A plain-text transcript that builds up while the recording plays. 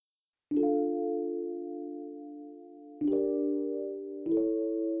All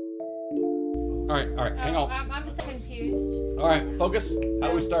right, hang on. I'm so confused. All right, focus. How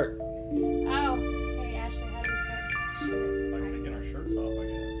do we start? Oh, hey Ashley, how do we start? By taking our shirts off, I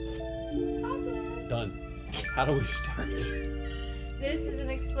guess. Topless. Done. How do we start? This is an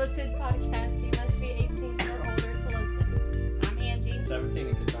explicit podcast. You must be 18 or older to listen. I'm Angie. 17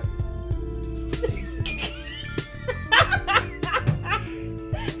 in Kentucky.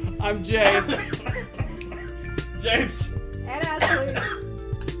 I'm Jay. James. And Ashley.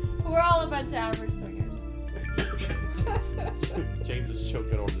 We're all a bunch of average swingers. James is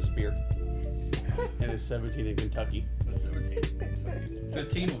choking on his beer. And is 17 in Kentucky. 17 in Kentucky.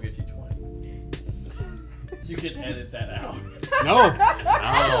 15 will get you 20. You can edit that out. No.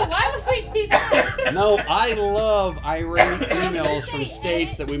 Oh, why would we do that? No, I love irate emails Say from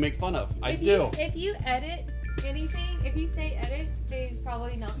states edit. that we make fun of. I If do. If you edit anything, if you say edit, Jay's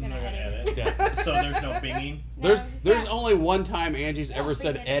probably not I'm gonna not gonna edit. edit. Yeah. So there's no binging. No, There's yeah. only one time Angie's ever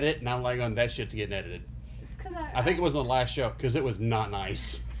said big edit, and I'm like, oh, that shit's getting edited. It's 'cause I think it was on the last show, because it was not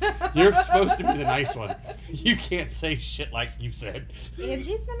nice. You're supposed to be the nice one. You can't say shit like you said.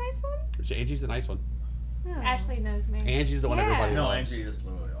 Angie's the nice one? Angie's the nice one. Oh. Ashley knows me. Angie's the one Yeah. everybody No, loves. Angie is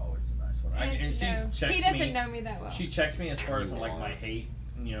literally always the nice one. And And she no, checks he doesn't me. know me that well. She checks me as far as like my hate,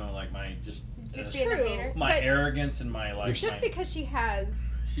 you know, like my just being a True. hater. my But arrogance and my like. just my, because she has...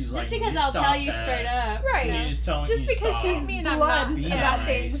 she's like, Just because "You I'll stop tell you that." straight up. Right. You just tell me Just you because stop. she's mean I'm blunt Be about nice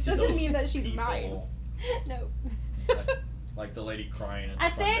things to doesn't those mean that she's people. nice. No. Like the lady crying. At I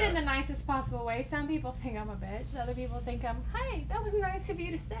the say front it in the desk. nicest possible way. Some people think I'm a bitch. Other people think I'm, hey, that was nice of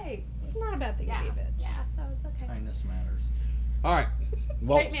you to say. It's not a bad thing Yeah. to be a bitch. Yeah, so it's okay. Kindness matters. All right.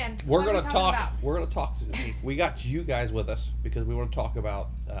 Well, Straight man. we're What are we gonna talking talk. about? We're gonna talk. We got you guys with us because we want to talk about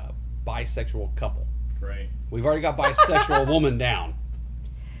bisexual couple. Great. We've already got bisexual woman down.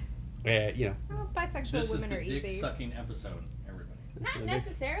 You know, Well, bisexual This is women the are dick easy. sucking episode. Everybody. Not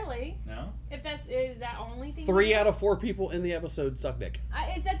necessarily. No. If that's is that only thing. 3 you do? out of 4 people in the episode suck dick.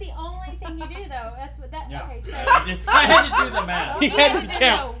 Is that the only thing you do though? That's what that. Yeah. Okay, so. I had to do the math. He You had had to to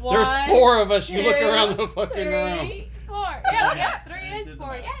count. know. There's 1, 4 of us. You look 2, around the fucking room. 3, 4. Yeah, Yeah. 3 I is did the 4.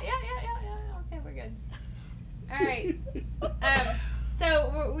 math. Yeah. Okay, we're good. All right.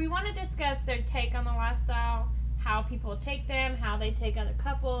 So we want to discuss their take on the lifestyle, how people take them, how they take other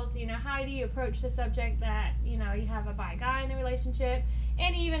couples. You know, how do you approach the subject that you have a bi guy in the relationship,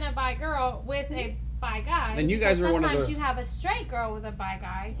 and even a bi girl with a bi guy. And you guys because are one of sometimes the- you have a straight girl with a bi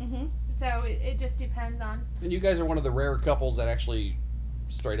guy. Mm-hmm. So it just depends on. And you guys are one of the rare couples that actually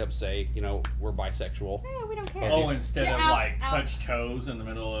straight up say, we're bisexual. Yeah, we don't care. Yeah. Oh, instead Yeah, of out- like out. touch toes in the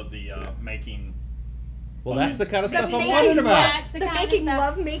middle of the making. Well, that's the kind of The stuff I'm making wondering about. That's the The kind of making stuff.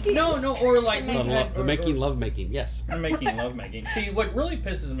 love making? No, or like The The making love making, yes. making love making. See, what really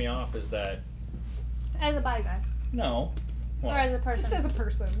pisses me off is that As a bi guy. no, Or well, as a person. Just as a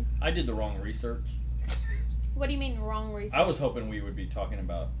person. I did the wrong research. What do you mean wrong reason? I was hoping we would be talking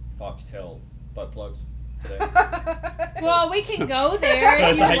about foxtail butt plugs today. Well, we can go there if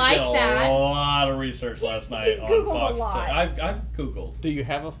Because you I like did a that. lot of research last night he's on Googled a foxtail. lot. I've Googled. Do you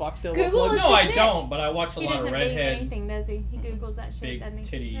have a foxtail? Google plug? is- No, the I shit. don't, but I watched a He lot of doesn't believe redhead, anything, does he? He Googles that shit, big doesn't he?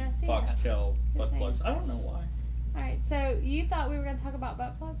 titty Yeah, see, foxtail butt Just plugs. I don't know why. Alright, so you thought we were going to talk about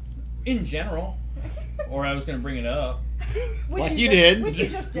butt plugs? In general, or I was going to bring it up. Which Like you you just, did. Which you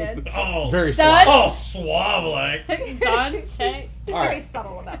just did. Oh, Very Done. slow. oh, suave like. Done. Check. He's All very right.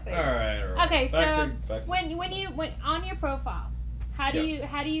 subtle about things. All right. Okay, back so back when you went on your profile, how do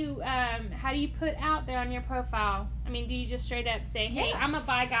Yes. you put out there on your profile? I mean, do you just straight up say, "Hey, Yeah. I'm a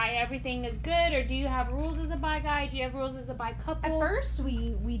bi guy, everything is good," or do you have rules as a bi guy? Do you have rules as a bi couple? At first,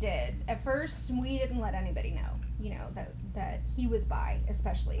 we did. At first, we didn't let anybody know, that he was bi,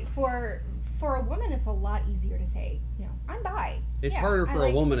 especially. For a woman, it's a lot easier to say, I'm bi. It's Yeah, harder I for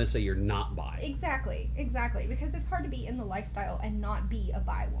like- a woman to say you're not bi. Exactly, because it's hard to be in the lifestyle and not be a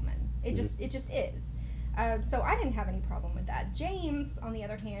bi woman. It just is. So I didn't have any problem with that. James, on the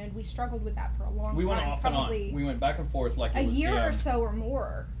other hand, we struggled with that for a long We time. went off and on. probably We went back and forth like a it was year the, or so or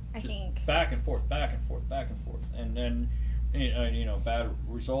more, I just think. back and forth, and then bad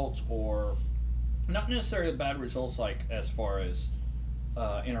results, or not necessarily bad results like as far as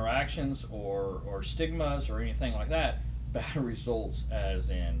interactions or stigmas or anything like that. Bad results as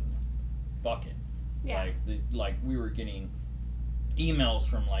in bucket. Yeah. Like we were getting emails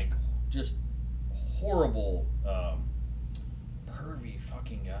from like just horrible pervy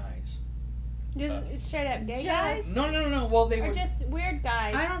fucking guys. Just straight up gay Just- guys? No. Well, they Or were just weird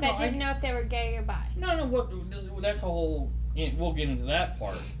guys I don't that know, didn't know if they were gay or bi? no. What that's a whole. We'll get into that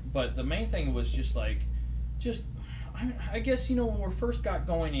part, but the main thing was just I guess when we first got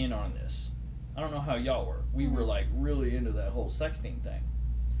going in on this, I don't know how y'all were. We were like really into that whole sexting thing.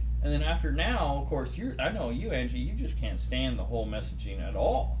 And then after now, of course, I know you, Angie, you just can't stand the whole messaging at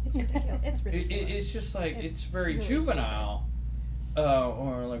all. It's ridiculous. It's ridiculous. It's just like, it's very really juvenile.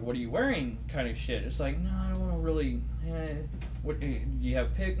 Or like, what are you wearing kind of shit. It's like, no, I don't want to really, what, do you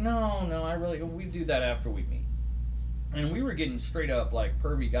have pic? No, we do that after we meet. And we were getting straight up like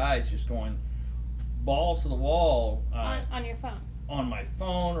pervy guys just going balls to the wall. On your phone. On my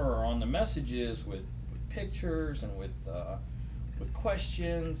phone or on the messages with pictures and with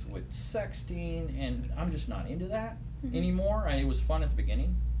questions, with sexting, and I'm just not into that anymore. It was fun at the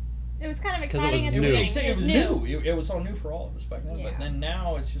beginning. It was kind of 'Cause it exciting was at the new. beginning. It was new. It was all new for all of us back then. Yeah. But then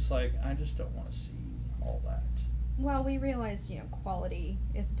now it's just like, I just don't want to see all that. Well, we realized, quality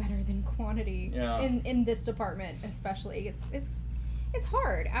is better than quantity. Yeah. In this department, especially, it's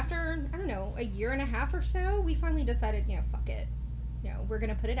hard. After, I don't know, a year and a half or so, we finally decided, fuck it. We're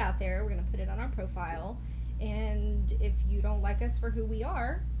gonna put it out there. We're gonna put it on our profile, and if you don't like us for who we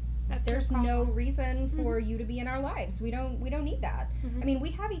are, there's no reason for you to be in our lives. We don't need that. I mean,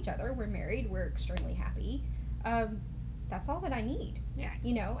 we have each other. We're married. We're extremely happy. That's all that I need. Yeah.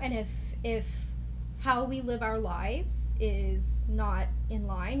 And if how we live our lives is not in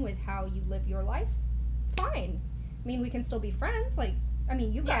line with how you live your life, fine. I mean, we can still be friends. Like, I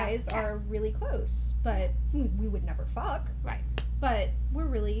mean, you guys are really close, but we would never fuck. Right. But we're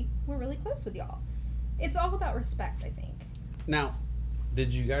really close with y'all. It's all about respect, I think. Now,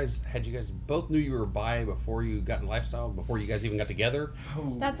 had you guys both knew you were bi before you got in lifestyle, before you guys even got together?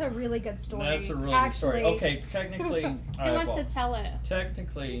 That's a really good story. That's a really good story. Okay, technically, Who wants to tell it?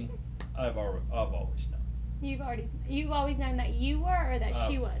 Technically, I've always known. You've always known that you were, or that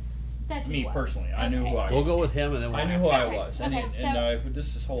she was. That he Me was. personally, I knew who I was. We'll go with him, and then I knew who I Okay. was, Okay, and if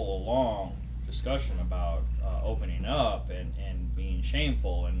this is whole long discussion about opening up and being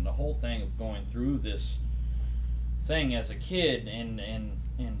shameful and the whole thing of going through this thing as a kid and then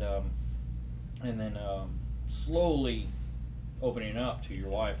slowly opening up to your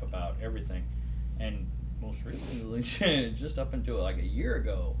wife about everything, and most recently, just up until like a year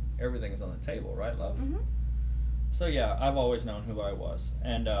ago, everything's on the table, right, love? Mm-hmm. So yeah, I've always known who I was,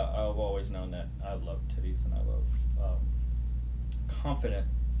 and I've always known that I love titties and I love confident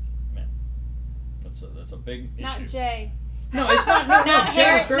men. That's a big issue. Not Jay. No, it's not. No, Not Jay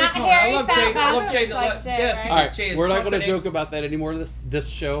Harry- is very not confident. I Harry love Jay. I love Fat Jay Bastards to like Jay, death right? because All right, Jay is we're not going to confident. joke about that anymore this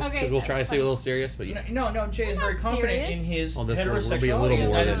show, Okay, because we'll try to that's stay a fine. little serious. But yeah, No, Jay is I'm very not confident in serious. his Oh, this one will heterosexuality, be a little and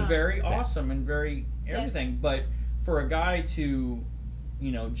more that than is very that. awesome and very everything. But for a guy to,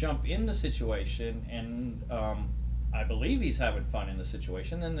 jump in the situation, and I believe he's having fun in the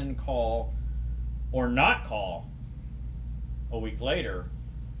situation, and then call or not call a week later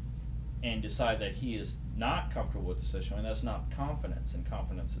and decide that he is not comfortable with the situation, and that's not confidence, and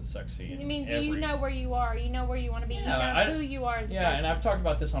confidence is sexy. It means you know where you are. You know where you want to be. Yeah, you know who you are as a Yeah, person. and I've talked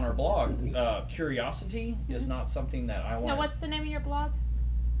about this on our blog. Curiosity is not something that I want. No, what's the name of your blog?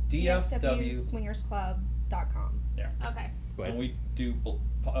 DFW. DFWswingersclub.com. Yeah. Okay. go And ahead. we do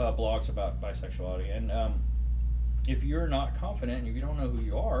blogs about bisexuality. And if you're not confident and if you don't know who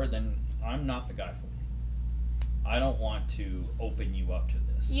you are, then I'm not the guy for you. I don't want to open you up to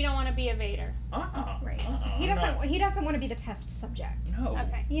this. You don't want to be a Vader. Right. I'm not- He doesn't want to be the test subject. No.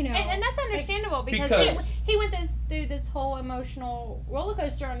 Okay. And that's understandable because he went through this whole emotional roller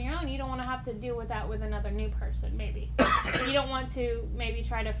coaster on your own. You don't want to have to deal with that with another new person, maybe. You don't want to maybe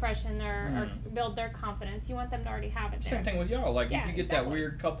try to freshen or build their confidence. You want them to already have it there. Same thing with y'all. Like, Yeah, if you get exactly. that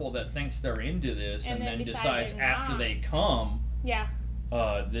weird couple that thinks they're into this And and then then decide decides they're after not. they come Yeah.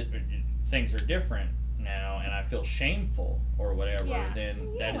 that things are different now and I feel shameful or whatever, Yeah. then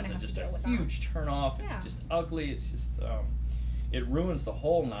You that don't is wanna have just to a deal with huge turn off. It's Yeah. just ugly. It's just it ruins the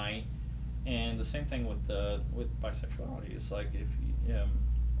whole night. And the same thing with bisexuality. It's like, if you,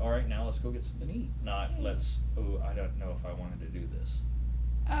 all right, now let's go get something to eat. Not I don't know if I wanted to do this.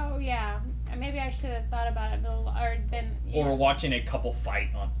 Oh yeah. Maybe I should have thought about it, or then. Or watching a couple fight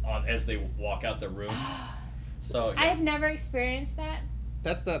on as they walk out the room. So yeah. I've never experienced that.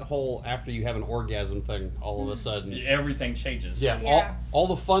 That's that whole after you have an orgasm thing. All of a sudden, Everything changes. Yeah. all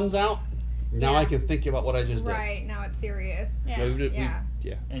the fun's out. Now Yeah. I can think about what I just did. Right, now it's serious. Yeah.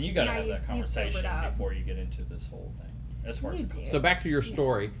 Yeah. And you got to Now have that you've conversation sobered up. before you get into this whole thing. As far as You it goes. do. So back to your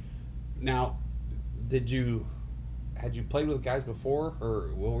story. Now, had you played with guys before, or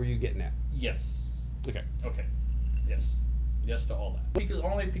what were you getting at? Yes. Okay. Okay. Yes. Yes to all that.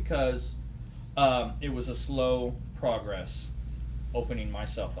 Because it was a slow progress opening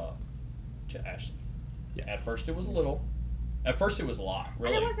myself up to Ashley. Yeah. At first it was a little. At first it was a lot.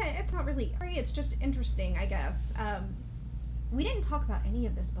 Really. And it's not really, it's just interesting, I guess. we didn't talk about any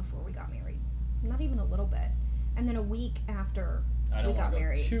of this before we got married. Not even a little bit. And then a week after I don't we got want to go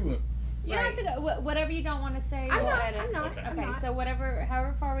married. too. You don't have to go. Whatever you don't want to say, I'm we'll not. edit. I'm not. Okay. I'm Okay, not. so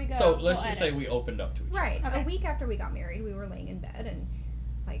however far we go. So let's we'll just edit. say we opened up to each Right. Okay. A week after we got married, we were laying in bed and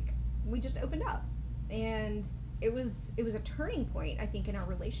like we just opened up. And it was a turning point, I think, in our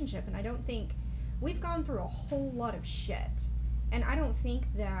relationship, and I don't think we've gone through a whole lot of shit. And I don't think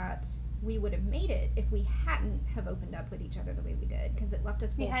that we would have made it if we hadn't have opened up with each other the way we did, because it left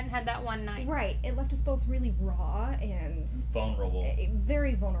us You both hadn't had that one night. right. It left us both really raw and vulnerable.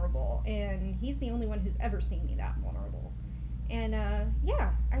 very vulnerable, and he's the only one who's ever seen me that vulnerable. And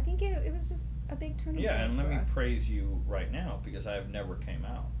yeah, I think it was just a big turning point. Yeah, and let for me us. praise you right now, because I have never came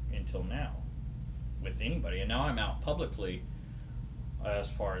out until now with anybody, and now I'm out publicly.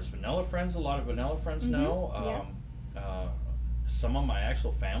 As far as vanilla friends, a lot of vanilla friends Mhm, know. Some of my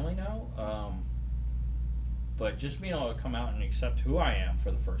actual family know. But just being able to come out and accept who I am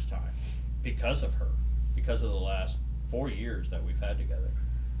for the first time, because of her, because of the last 4 years that we've had together,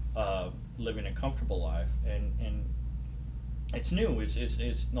 living a comfortable life, and it's new.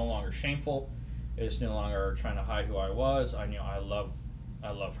 It's no longer shameful. It's no longer trying to hide who I was. I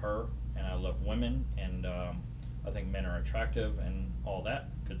love her, and I love women, and I think men are attractive and all that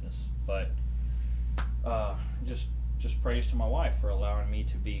goodness. But just praise to my wife for allowing me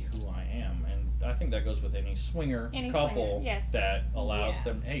to be who I am, and I think that goes with any swinger couple swinger, yes. that allows Yeah.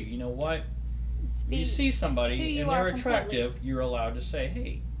 them. Hey, you know what? Be You see who somebody you and are they're completely. attractive, you're allowed to say,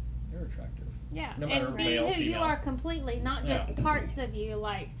 "Hey, you're attractive." Yeah, No matter and be male, who you female. are completely, not just parts of you.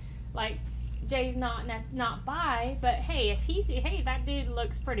 Like Jay's not bi, but hey, if hey, that dude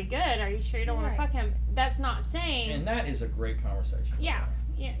looks pretty good. Are you sure you don't want Right. to fuck him? That's not saying. And that is a great conversation. Yeah,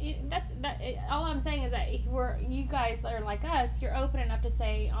 all I'm saying is that you guys are like us. You're open enough to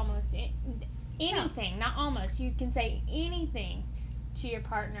say almost anything. Not almost. You can say anything to your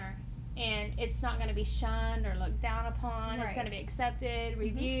partner, and it's not going to be shunned or looked down upon. It's Right. going to be accepted,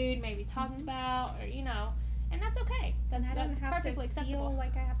 reviewed, maybe talked about, or and that's okay. And That's I don't have perfectly to acceptable. feel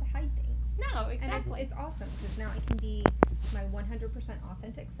like I have to hide things. No, And exactly. it's awesome because now I can be my 100%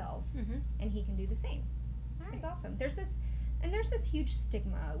 authentic self, Mm-hmm. and he can do the same. Right. It's awesome. There's this huge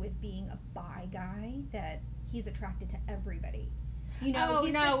stigma with being a bi guy that he's attracted to everybody. You know, Oh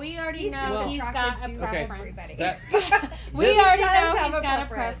he's no, just, we already he's know just he's attracted got a to preference. everybody. That- We This- already He does know have he's a got a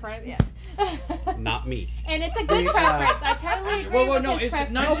preference, preference. Not me. And it's a good preference. I totally agree Well, with no, his it's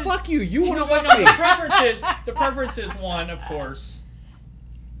preference. not Oh, just- fuck you. You want to Well, fuck no, me. the preference is one, of course.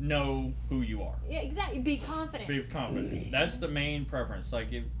 Know who you are. Yeah, exactly. Be confident. Be confident. That's the main preference.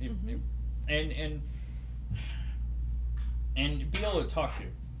 Like if and be able to talk to.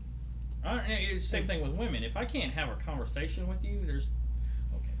 It's the same thing with women. If I can't have a conversation with you,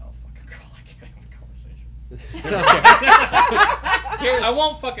 I'll fuck a girl. I can't have a conversation. I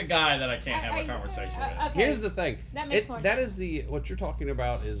won't fuck a guy that I can't have a conversation with. Okay. Here's the thing. That makes more That sense. is what you're talking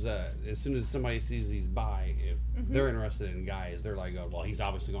about is as soon as somebody sees he's bi, if they're interested in guys, they're like, oh, well, he's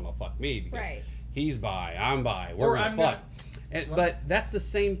obviously going to fuck me because Right. he's bi, I'm bi, we're Or going I'm to fuck. gonna- But that's the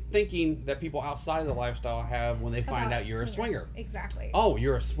same thinking that people outside of the lifestyle have when they find About out you're a swingers. swinger. Exactly. Oh,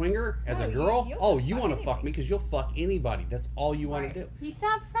 you're a swinger as No, a girl? you'll just You fuck want to fuck anybody. me because you'll fuck anybody. That's all you want Right. to do. You still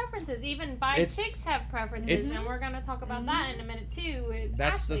have preferences. Even bi It's- chicks have preferences, it's- and we're going to talk about that in a minute too. With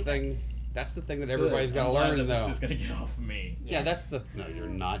That's Ashley. the thing. That's the thing that everybody's Good. got to I'm glad learn, that though. This is gonna get off of me. Yeah, that's the. No, you're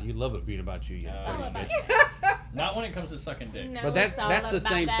not. You love it being about you. You No. It's all fucking about bitch. Not when it comes to sucking dick. No, But that- it's all that's the about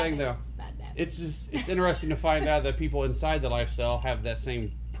same thing, badness. Bad badness. It's interesting to find out that people inside the lifestyle have that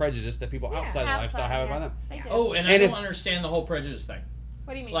same prejudice that people outside the lifestyle have about them. They do. Oh, and I And don't if- understand the whole prejudice thing.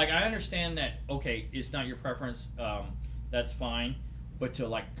 What do you mean? Like, I understand that, okay, it's not your preference, that's fine, but to,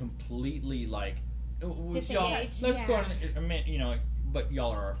 like, completely, like, y'all, Disengage. let's go Yeah. on, but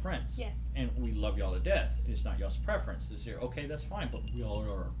y'all are our friends. Yes. And we love y'all to death. It's not y'all's preference. It's your, okay, that's fine, but we all are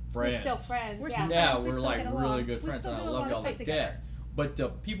our friends. We're still friends. We're yeah. still Yeah, friends, we we're still like get really along. good We friends, still and I do a love lot of y'all to stuff death. together. But the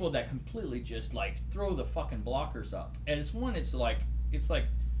people that completely just like throw the fucking blockers up, and it's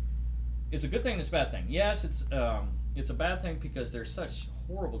a good thing and it's a bad thing. Yes, it's a bad thing because there's such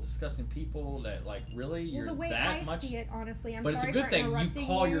horrible, disgusting people that like really Well, you're the way that I much. see it, honestly, I'm But it's sorry a good for thing you interrupting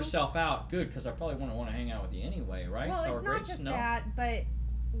call you. yourself out. Good, because I probably wouldn't want to hang out with you anyway, right? Well, Sour it's not grapes? just No. that, but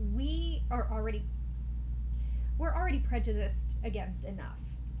we're already prejudiced against enough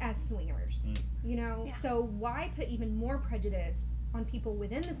as swingers. You know, Yeah. so why put even more prejudice on people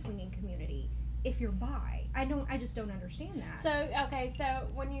within the swinging community if you're bi? I just don't understand that. So okay, so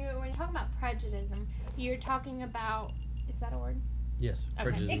when you're talking about prejudice, you're talking about, is that a word? Yes, Okay.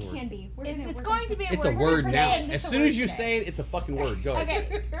 prejudice it is a word. can be. It's going to be a It's word. a word now. pretend As it's a soon word as you today. say it, it's a fucking word. Go ahead.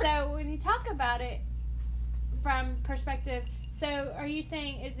 Okay, so when you talk about it from perspective, So are you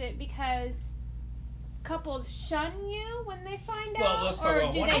saying, is it because couples shun you when they find Well, out, let's talk or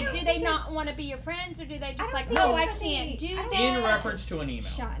about one of do them. they not want to be your friends, or do they just I like, don't no, think I it's can't a- do I don't that? think In reference to an email.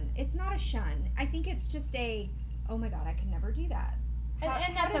 Shun. It's not a shun. I think it's just a, oh my god, I could never do that. And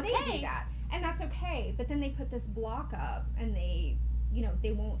How that's do they okay. do that? And that's okay. But then they put this block up, and they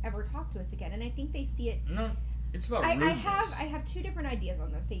won't ever talk to us again. And I think they see it. No, it's about I rudeness. have two different ideas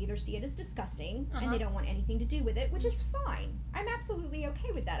on this. They either see it as disgusting and Uh-huh. they don't want anything to do with it, which is fine. I'm absolutely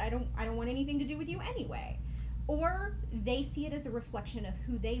okay with that. I don't want anything to do with you anyway. Or they see it as a reflection of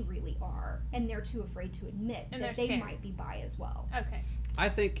who they really are, and they're too afraid to admit And that they're they scared. might be bi as well. Okay. I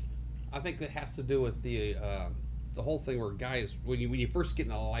think that has to do with the whole thing where guys, when you first get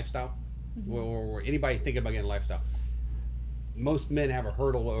into a lifestyle, or anybody thinking about getting a lifestyle, most men have a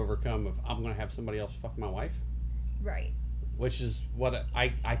hurdle to overcome of, I'm going to have somebody else fuck my wife, Right. which is what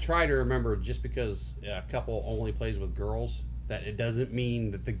I try to remember. Just because a couple only plays with girls, that it doesn't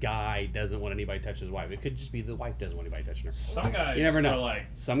mean that the guy doesn't want anybody touching his wife. It could just be the wife doesn't want anybody touching her. Some guys You never know. are like,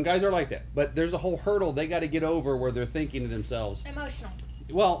 Some guys are like that, but there's a whole hurdle they got to get over where they're thinking to themselves, Emotional.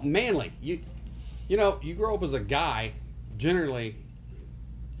 well, manly. You grow up as a guy. Generally,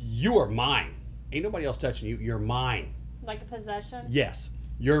 you are mine. Ain't nobody else touching you. You're mine. Like a possession. Yes,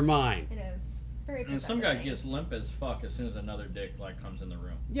 you're mine. It is. It's very. and some guys possessive. get limp as fuck as soon as another dick like comes in the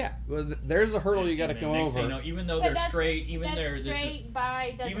room. Yeah, well, there's a hurdle you got to And then come next thing over. you know, even though But they're that's- straight, even That's they're this straight is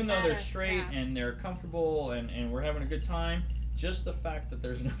bi doesn't even though matter. they're straight Yeah. and they're comfortable and we're having a good time, just the fact that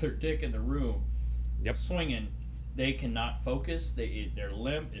there's another dick in the room Yep. swinging, they cannot focus. They're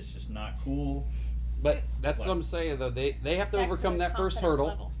limp. It's just not cool. But that's What? what I'm saying, though. They have to That's overcome where that first confidence hurdle.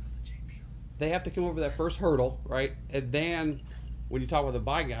 level. They have to come over that first hurdle, right? And then when you talk with a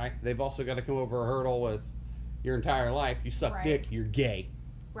bi guy, they've also got to come over a hurdle with your entire life. You suck Right. dick, you're gay.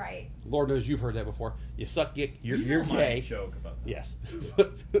 Right. Lord knows you've heard that before. You suck dick, you're You know my gay. joke about that. Yes.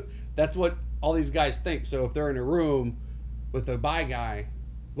 That's what all these guys think. So if they're in a room with a bi guy,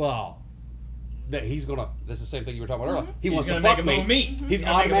 well, that he's gonna. That's the same thing you were talking about earlier. He He's wants to gonna make fuck a me. move me. He's He's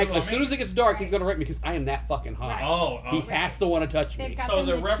gonna make a automatic. move As on soon me. as it gets dark, Right. he's gonna rape me because I am that fucking hot. Right. Oh, He has to want to touch They've me. got So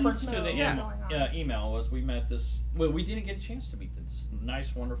the the reference to machismo the going on. email was we met this. Well, we didn't get a chance to meet this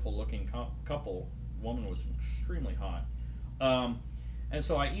nice, wonderful looking couple. Woman was extremely hot, and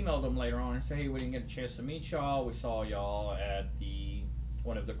so I emailed them later on and said, "Hey, we didn't get a chance to meet y'all. We saw y'all at the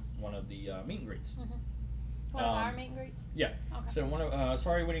one of the meet and greets." One of our meet and greets. Yeah. Okay. So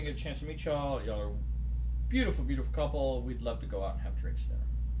sorry we didn't get a chance to meet y'all. Y'all are beautiful, beautiful couple. We'd love to go out and have drinks together.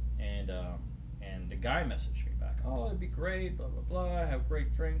 And the guy messaged me back. Oh, it'd be great. Blah blah blah. Have a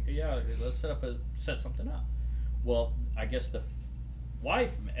great drink. Yeah, let's set something up. Well, I guess the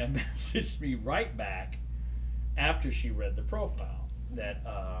wife messaged me right back after she read the profile that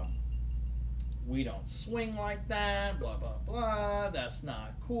we don't swing like that. Blah blah blah. That's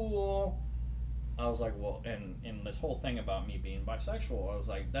not cool. I was like, well, and this whole thing about me being bisexual, I was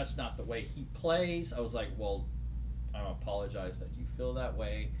like, that's not the way he plays. I was like, well, I apologize that you feel that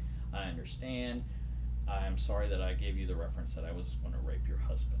way. I understand. I'm sorry that I gave you the reference that I was going to rape your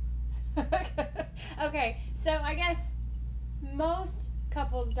husband. Okay, so I guess most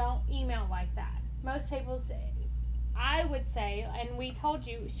couples don't email like that. Most people say, I would say, and we told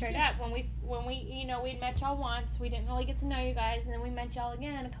you straight up when we we'd met y'all once, we didn't really get to know you guys, and then we met y'all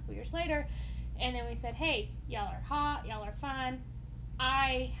again a couple years later, and then we said, hey, y'all are hot, y'all are fun.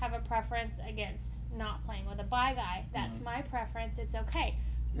 I have a preference against not playing with a bi guy. That's my preference. It's okay.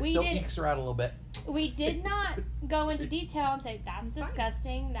 It still ekes her out a little bit. We did not go into detail and say that's It's fine.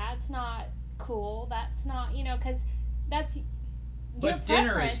 disgusting. That's not cool. That's not because that's your But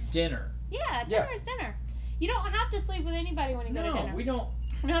dinner preference. is dinner. Yeah, dinner is dinner. You don't have to sleep with anybody when you go to No, dinner. we don't.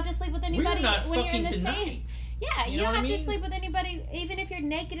 You don't have to sleep with We're anybody not when you're in fucking the same. tonight. Yeah, you know don't what I have to mean? sleep with anybody, even if you're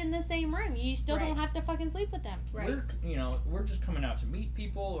naked in the same room. You still Right. don't have to fucking sleep with them. Right. We're just coming out to meet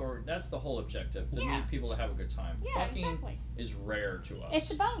people, or that's the whole objective, to Yeah. meet people to have a good time. Yeah, Fucking exactly. is rare to us.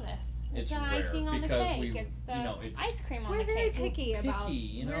 It's a bonus. It's an rare icing on the because cake. we- It's the it's- ice cream on We're the very cake. picky about. picky,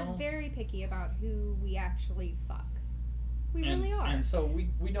 you know? We're very picky about who we actually fuck. We and, really are. And so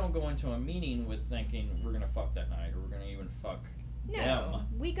we don't go into a meeting with thinking we're gonna fuck that night, or we're gonna even fuck No, them.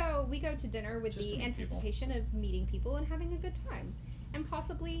 we go to dinner with Just to the meet people. anticipation of meeting people and having a good time, and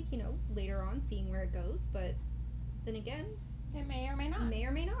possibly later on seeing where it goes. But then again, It may or may not. may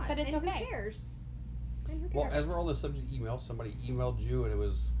or may not. But it's and okay. Who cares? And who Well, cares? as we're on the subject of email, somebody emailed you and it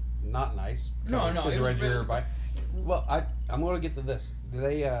was not nice. No, Because it they was- read it your was- bio. Well, I'm going to get to this.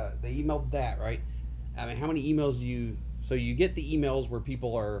 They emailed that, right? I mean, how many emails do you? So you get the emails where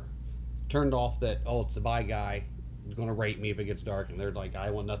people are turned off that it's a bi guy going to rape me if it gets dark, and they're like, I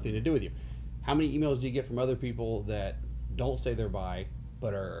want nothing to do with you. How many emails do you get from other people that don't say they're bi,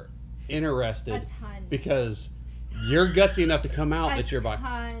 but are interested A ton. because you're gutsy enough to come out A that you're bi.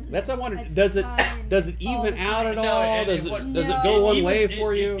 ton. That's what I wonder. A Does it ton. even All the out at time. No, all? and Does what- it No. go one Even- way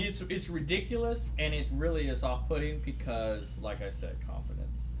for you? It's ridiculous, and it really is off-putting because, like I said,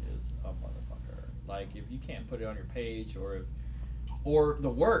 confidence is a motherfucker. Like, if you can't put it on your page, or the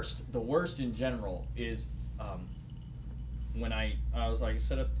worst in general is when I was like,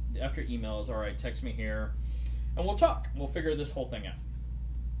 set up after emails. All right, text me here, and we'll talk. We'll figure this whole thing out.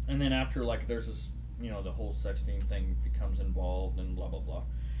 And then after, like, there's this, the whole sexting thing becomes involved and blah, blah, blah.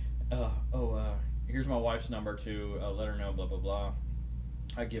 Here's my wife's number to let her know, blah, blah, blah.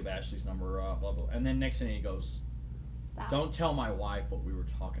 I give Ashley's number, blah, blah. And then next thing he goes, Stop. don't tell my wife what we were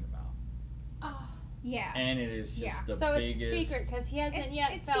talking about. Oh. Yeah. And it is just Yeah. the So biggest... it's secret because he hasn't It's-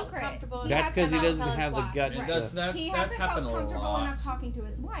 yet it's felt secret. comfortable. He That's enough because to he not doesn't tell his have the wife. guts. And to- that's He that's hasn't felt happened a comfortable lot. enough talking to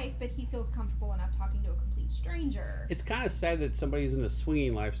his wife, but he feels comfortable enough talking to a complete stranger. It's kind of sad that somebody's in a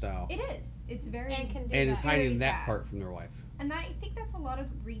swinging lifestyle It is. It's very. And can do and that. is hiding Very that sad. part from their wife. And I think that's a lot of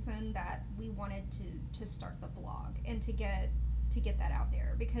the reason that we wanted to start the blog and to get that out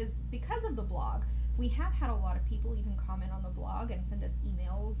there because of the blog, we have had a lot of people even comment on the blog and send us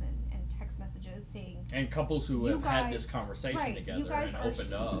emails and text messages saying, And couples who You have had guys- this conversation right, together you guys and are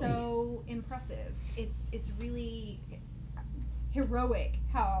opened up. so impressive. It's really heroic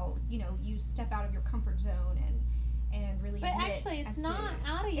how you step out of your comfort zone and really. But admit actually, it's as to- not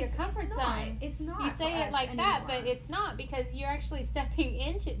out of your comfort it's not. zone. It's not. You say for it us like that, but anymore. it's not because you're actually stepping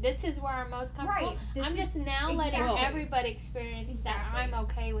into this is where I'm most comfortable. Right, this I'm just is- now letting exactly. everybody experience that Exactly. I'm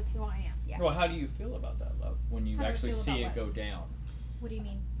okay with who I am. Yeah. Well, how do you feel about that, love? When you How do I actually feel see about it what? go down, What do you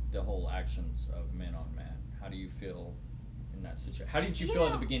mean? the whole actions of men on men. How do you feel in that situation? How did you You feel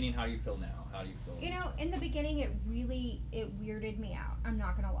at know- the beginning? How do you feel now? How do you feel? In the beginning, it weirded me out. I'm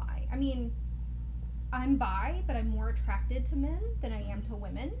not gonna lie. I mean, I'm bi, but I'm more attracted to men than I am to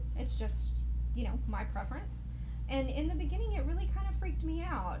women. It's just, my preference. And in the beginning, it really kind of freaked me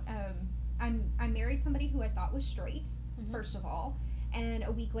out. I married somebody who I thought was straight, Mhm. first of all, and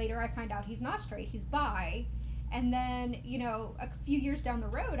a week later, I find out he's not straight. He's bi. And then, a few years down the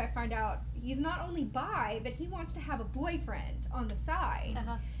road, I find out he's not only bi, but he wants to have a boyfriend on the side.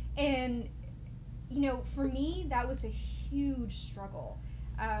 Uh-huh. And, for me, that was a huge struggle.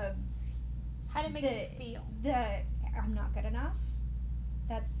 How did it make you feel? I'm not good enough.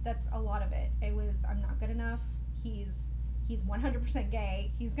 That's a lot of it. It was, I'm not good enough. He's 100%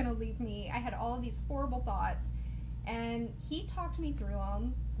 gay. He's going to leave me. I had all of these horrible thoughts. And he talked me through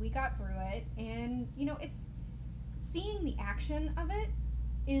them. We got through it. And, it's seeing the action of it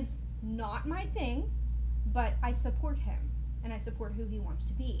is not my thing, but I support him and I support who he wants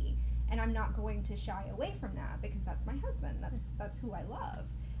to be. And I'm not going to shy away from that because that's my husband. That's who I love.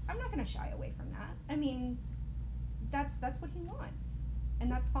 I'm not going to shy away from that. I mean, that's what he wants, and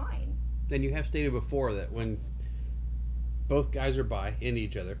that's fine. And you have stated before that when both guys are bi into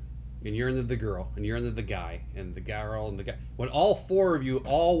each other, and you're into the girl, and you're into the guy, and the girl and the guy, when all four of you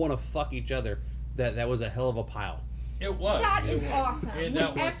all want to fuck each other, that was a hell of a pile. It was. That It is was. awesome.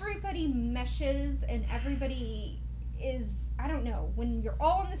 That When was- everybody meshes and everybody is, I don't know, when you're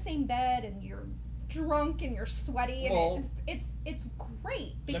all in the same bed and you're drunk and you're sweaty and Well, it's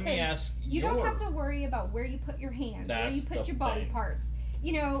great because Let me ask you don't have to worry about where you put your hands, where That's you put the your body thing. parts.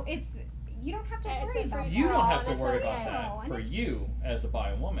 You don't have to It's worry a about free You that. don't have Oh, to that's worry okay. about that. And For it's- you, as a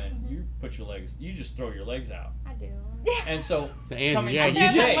bi woman, Mhm. you put your legs. You just throw your legs out. I do. And so, The Angie, coming yeah, from you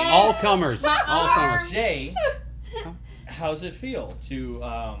just Jay, legs, all comers, my all arms. comers. Jay, how's it feel to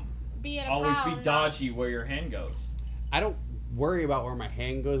Be in a always pile be and dodgy where your hand goes? I don't worry about where my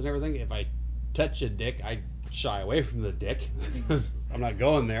hand goes and everything. If I touch a dick, I shy away from the dick because I'm not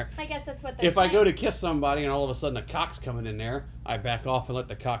going there. not- I guess that's what they're If I saying. go to kiss somebody and all of a sudden a cock's coming in there, I back off and let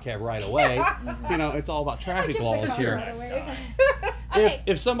the cock have right away. It's all about traffic laws here. Okay.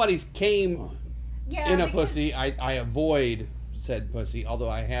 If somebody's came Yeah, in a because- pussy, I avoid said pussy. Although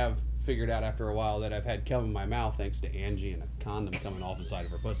I have figured out after a while that I've had cum in my mouth thanks to Angie and a condom coming off the side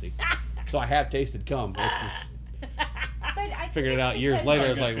of her pussy. So I have tasted cum. But it's just But I think figured it it's out years because- later. I Not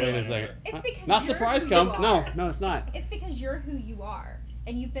was a like, good wait a feeling second. It's because Not you're surprise who cum. you No, are. no, it's not. It's because you're who you are,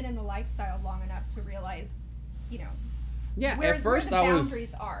 and you've been in the lifestyle long enough to realize, Yeah, where, at first where the I was.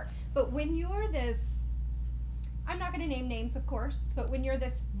 boundaries are. But when you're this, I'm not going to name names, of course, but when you're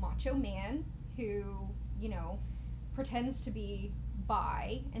this macho man who, pretends to be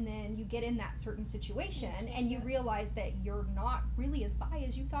bi, and then you get in that certain situation, and you realize that you're not really as bi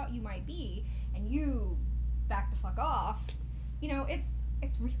as you thought you might be, and you back the fuck off,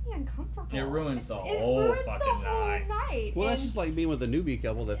 it's really uncomfortable. It ruins the It whole ruins fucking the whole night. night. Well, that's And- just like being with a newbie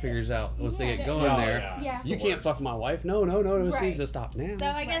couple that figures out once they get Yeah. going Oh, there. yeah. Yeah. It's You the can't worst. fuck my wife. No, it Right. needs to stop now. So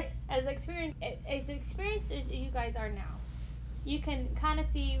I guess Right. as experienced as you guys are now, you can kind of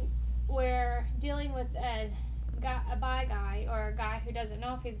see where dealing with a bi guy or a guy who doesn't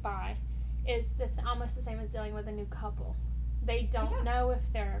know if he's bi is this almost the same as dealing with a new couple. They don't Yeah. know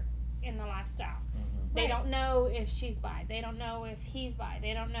if they're in the lifestyle. They Right. don't know if she's bi. They don't know if he's bi.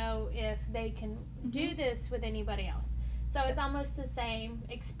 They don't know if they can do this with anybody else. So it's almost the same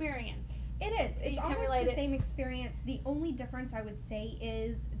experience. It is. It's You can almost relate the it. same experience. The only difference I would say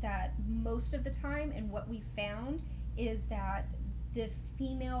is that most of the time, and what we found, is that the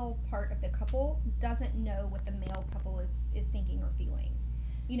female part of the couple doesn't know what the male couple is thinking or feeling.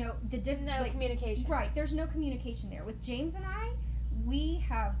 You know, No communication. Right. There's no communication there. With James and I, we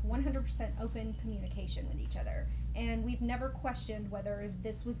have 100% open communication with each other, and we've never questioned whether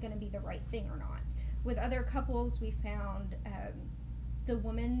this was going to be the right thing or not. With other couples, we found the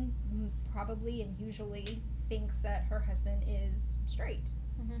woman probably and usually thinks that her husband is straight,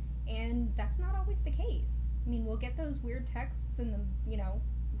 Mhm. and that's not always the case. I mean, we'll get those weird texts in the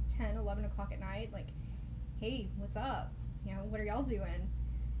 10, 11 o'clock at night, like, "Hey, what's up? What are y'all doing?"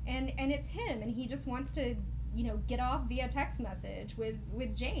 And it's him, and he just wants to get off via text message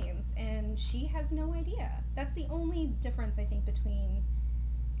with James, and she has no idea. That's the only difference, I think, between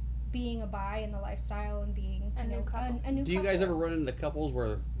being a bi in the lifestyle and being A new couple. a new Do you guys ever couple. run into couples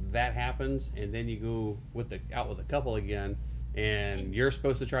where that happens and then you go out with the couple again and you're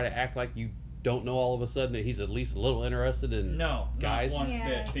supposed to try to act like you don't know all of a sudden that he's at least a little interested in No, guys? not one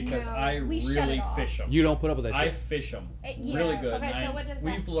Yeah, bit, because no, I we shut really it off. fish them. You don't put up with that I shit. fish them Yeah. really good. Okay, and so what does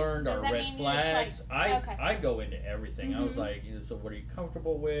we've that- learned does our that red mean you're just flags. like- okay. I go into everything. I was Mhm. like, so what are you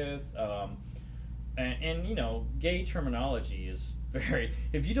comfortable with? And gay terminology is very.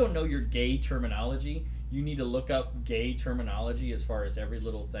 If you don't know your gay terminology, you need to look up gay terminology as far as every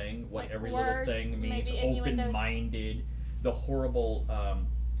little thing, what Like every words, little thing means. maybe innuendos. Open-minded, the horrible.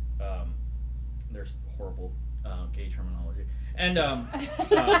 There's horrible gay terminology, and We're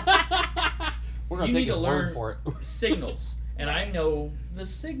gonna you take need to his learn word for it. signals, and I know the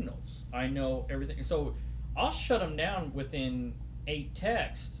signals. I know everything. So I'll shut them down within 8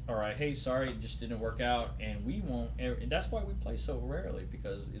 texts. All right, hey, sorry, it just didn't work out, and we won't. And that's why we play so rarely,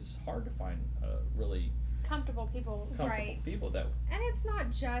 because it's hard to find really Comfortable people. comfortable Right. people that. And it's not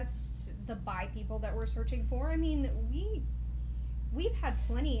just the bi people that we're searching for. I mean, we've had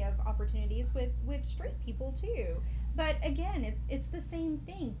plenty of opportunities with straight people too. But again, it's the same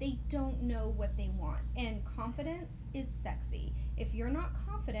thing. They don't know what they want, and confidence is sexy. If you're not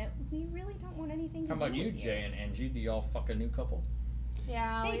confident, we really don't want anything to How do about you, with Jay and Angie? Do y'all fuck a new couple?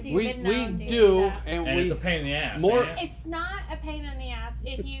 Yeah, They we've do. We been known to do, that. and And we it's a pain in the ass. more- ain't it? It's not a pain in the ass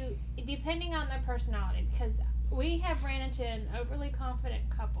if you, depending on their personality, because we have ran into an overly confident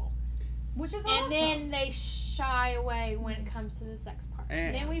couple, which is and awesome. then they shy away when it comes to the sex part.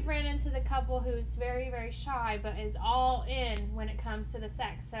 And- Then we've ran into the couple who's very, very shy, but is all in when it comes to the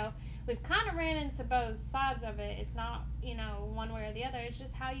sex. So we've kind of ran into both sides of it. It's not, one way or the other. It's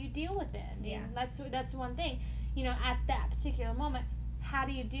just how you deal with it. I mean, Yeah. that's one thing. At that particular moment, how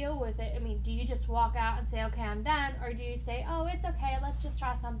do you deal with it? I mean, do you just walk out and say, okay, I'm done? Or do you say, oh, it's okay, let's just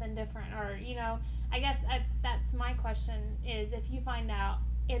try something different? Or, I guess that's my question is if you find out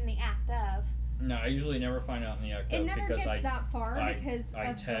in the act of. No, I usually never find out in the act It of, never because gets that far I because of the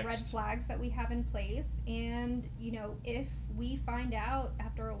red text. flags that we have in place. And, if we find out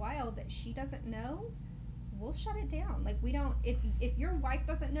after a while that she doesn't know, we'll shut it down. Like, we don't, if your wife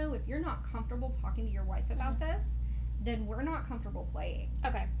doesn't know, if you're not comfortable talking to your wife about this, then we're not comfortable playing.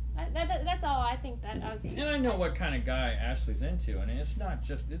 Okay. That's all I think that I was. And I know what kind of guy Ashley's into, and it's not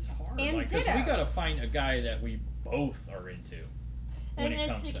just, it's hard. And Because we ditto. gotta find a guy that we both are into. When And it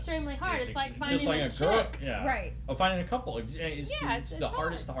it's comes to- extremely hard. It's like finding just like a a girl. chick. Yeah. Right. Or finding a couple. It's Yeah, it's the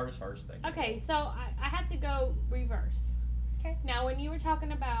hardest hard. thing. Okay, so I have to go reverse. Okay. Now, when you were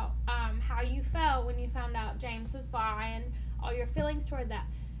talking about how you felt when you found out James was bi and all your feelings toward that,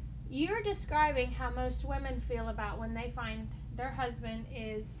 you're describing how most women feel about when they find their husband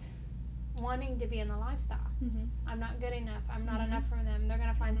is wanting to be in the lifestyle. Mm-hmm. I'm not good enough. I'm not Mhm. enough for them. They're going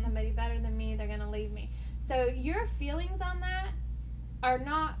to find Mhm. somebody better than me. They're going to leave me. So your feelings on that are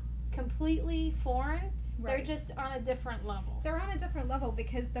not completely foreign. They're Right. just on a different level. They're on a different level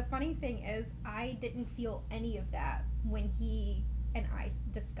because the funny thing is I didn't feel any of that when he and I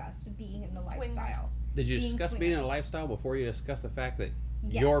discussed being in the Swingers. lifestyle. Did you being discuss being in a swingers. lifestyle before you discussed the fact that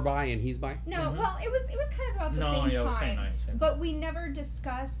Yes. you're bi and he's bi? No, Mhm. well, it was kind of about the No, same yeah, it time. was same night. Same But we never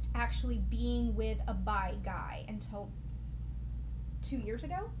discussed actually being with a bi guy until 2 years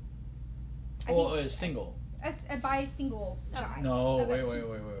ago. Oh, single. By a single guy. No, About wait.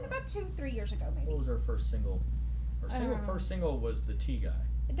 About 2-3 years ago, maybe. What was our first single? don't know. First single was the T guy.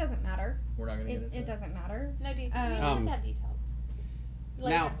 It doesn't matter. We're not gonna get into It doesn't matter. No details. We don't have details.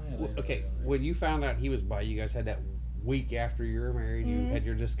 Now, later. okay, when you found out he was bi, you guys had that week after you were married, you had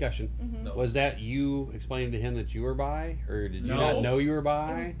your discussion. No. Was that you explaining to him that you were bi, or did you No. not know you were It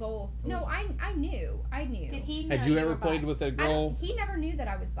was bi? both. No, I knew. Did he know Had you ever were bi? played with a girl? He never knew that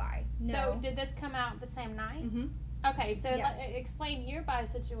I was bi. No. So did this come out the same night? Mm-hmm. Okay, so Yeah. explain your bi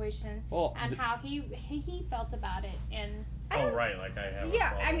situation Well, and how he felt about it. And Oh, right, like I have.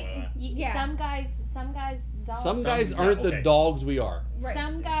 Yeah, I mean, yeah. some guys don't. some guys Some- aren't yeah, the okay. dogs we are. Right.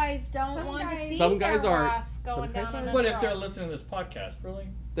 Some guys don't Some want to guys- see Some their guys aren't. wife going Some guys down on aren't. a But if girl. they're listening to this podcast, really?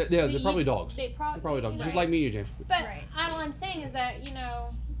 They're probably dogs. They're They're probably dogs, just right. like me and you, James. But Right. all I'm saying is that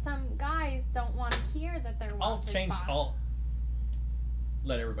some guys don't want to hear that their wife I'll is change. bi. I'll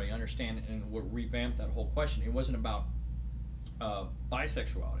let everybody understand, and we'll revamp that whole question. It wasn't about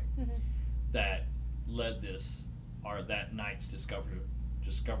bisexuality that led this or that night's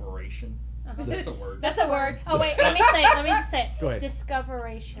discoveration. Is this a word? That's a word. Oh wait, let me say it. Let me just say it. Go ahead.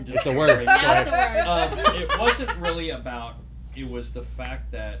 Discoveration. It's a word. Now it's a word. It wasn't really about. It was the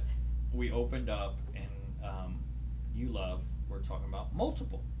fact that we opened up and you love. We're talking about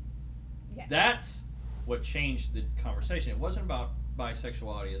multiple. Yes. That's what changed the conversation. It wasn't about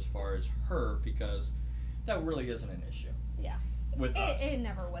bisexuality as far as her, because that really isn't an issue. Yeah. With us. It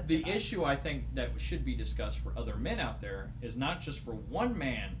never was. The with us. issue I think that should be discussed for other men out there is not just for one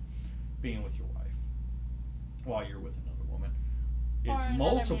man being with your wife while you're with another woman. Or It's another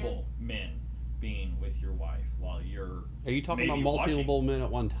multiple men being with your wife while you're. Are you talking maybe about multiple men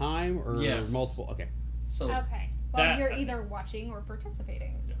at one time, or Yes. multiple? Okay. So Okay. Well, that- you're either watching or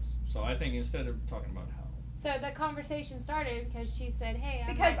participating. yes. So I think instead of talking about how. So the conversation started because she said, "Hey,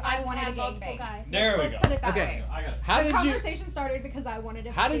 Because might I like to wanted have a multiple gangbang. guys." There we Let's go. put it that Okay. way. I got it. How The did you? conversation started because I wanted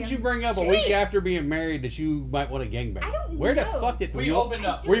to. How did you dance bring up a street. week after being married that you might want to gangbang? I don't Where the know. fuck did We you opened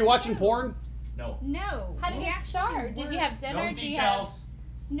up. Were you watching porn? No. No. How did we it actually start? Did you have dinner? No Do you have? details.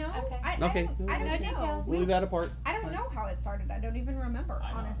 No. Okay. I Okay. don't No know. details. We'll leave that apart. I don't know how it started. I don't even remember,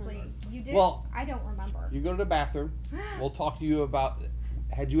 I know. honestly. You did? Well, I don't remember. You go to the bathroom. We'll talk to you about.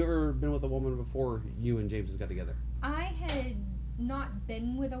 Had you ever been with a woman before you and James got together? I had not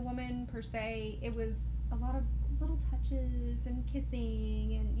been with a woman per se. It was a lot of little touches and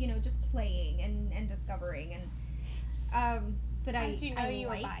kissing and just playing and discovering and but How I did you know I you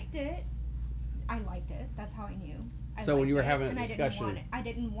were bi? liked it. I liked it. That's how I knew. I So when liked you were it, having a and discussion- I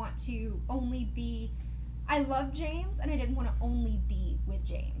didn't want to only be. I love James, and I didn't want to only be with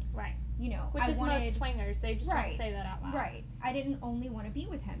James. Right. Which Which is wanted, most swingers. They just Right. don't say that out loud. Right. I didn't only want to be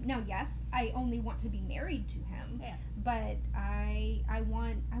with him. Now, yes, I only want to be married to him. Yes. But I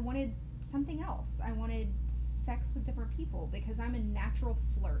wanted something else. I wanted sex with different people because I'm a natural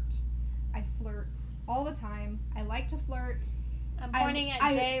flirt. I flirt all the time. I like to flirt. I'm pointing at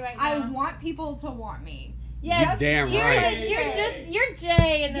Jay right now. I want people to want me. Yes, Damn you're right. you're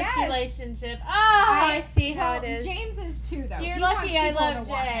Jay in this Yes. relationship. Oh, I see how well, it is. James is too, though. You're He lucky wants I people love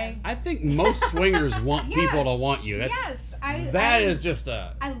to want Jay. him. I think most swingers want people to Yes. want you. That That is just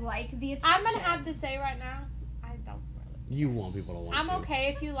a. I like the attention. I'm gonna have to say right now, I don't really. You want people to want I'm you.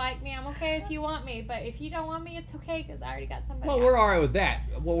 okay if you like me. I'm okay if you want me. But if you don't want me, it's okay because I already got somebody. Well, else. we're alright with that.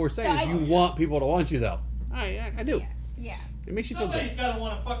 What we're saying So is I- you want people to want you, though. I do. Yeah. It makes you feel Somebody's good. got to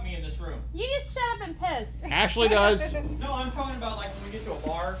want to fuck me in this room. You just shut up and piss. Ashley does. No, I'm talking about like when we get to a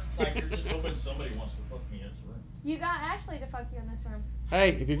bar, like you're just hoping somebody wants to fuck me in this room. You got Ashley to fuck you in this room. Hey,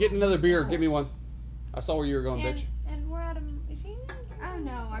 if you're getting another beer, give me one. I saw where you were going, bitch. And we're out of. Oh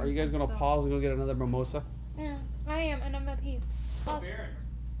no. Are you guys gonna pause and go get another mimosa? Yeah, I am, and I'm gonna pee. Put beer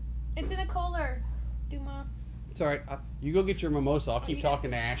in. It's in a cooler. Dumas. It's alright. You go get your mimosa. I'll you keep got- talking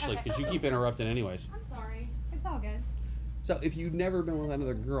to Ashley because you okay. keep interrupting anyways. I'm sorry. It's all good. So if you've never been with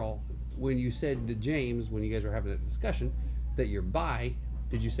another girl, when you said to James, when you guys were having a discussion, that you're bi,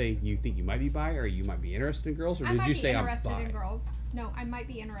 did you say you think you might be bi or you might be interested in girls, or I did might you be say I'm interested bi? in girls. No, I might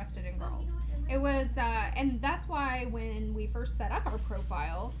be interested in girls. It was, and that's why when we first set up our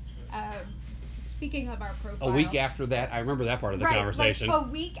profile, speaking of our profile, A week after that, I remember that part of the right, conversation. like a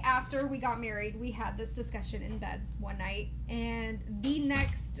week after we got married, we had this discussion in bed one night, and the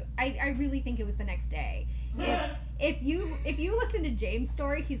next, I really think it was the next day. If you listen to James'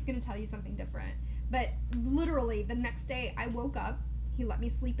 story, he's gonna tell you something different. But literally the next day, I woke up. He let me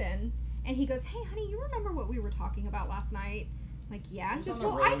sleep in, and he goes, "Hey, honey, you remember what we were talking about last night?" I'm like, yeah. He Who's goes, on the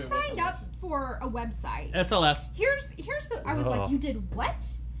well, road? I It wasn't signed up mentioned. for a website. SLS. Here's the. I was like, you did what?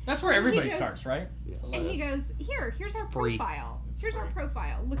 That's where everybody goes- starts, right? Yes. And he goes, here's our free. profile. Here's our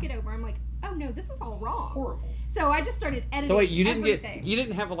profile. Look it over. I'm like, oh no, this is all wrong. Horrible. So I just started editing. So wait, you didn't everything. you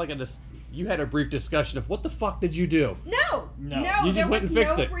didn't have like you had a brief discussion of what the fuck did you do? No. You just there went was and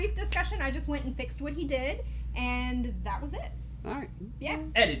fixed no it. brief discussion. I just went and fixed what he did, and that was it. All right. Yeah,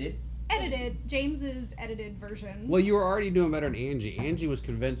 Edited. edited James's edited version. Well, you were already doing better than Angie. Angie was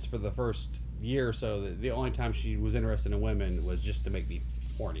convinced for the first year or so that the only time she was interested in women was just to make me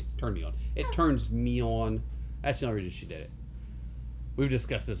horny, turn me on. It turns me on. That's the only reason she did it. We've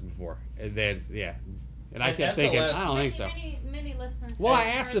discussed this before, and then and I And kept thinking, SLS I don't think so. Many listeners. Well, I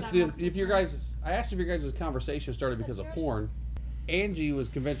have asked heard if that multiple if your times. guys' conversation started because of That's yours. porn. Angie was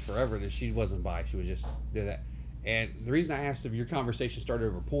convinced forever that she wasn't bi. She was just doing that. And the reason I asked if your conversation started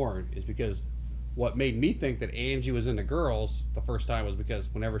over porn is because what made me think that Angie was into girls the first time was because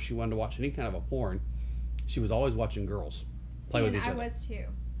whenever she wanted to watch any kind of a porn, she was always watching girls play See, with and each I other. was too.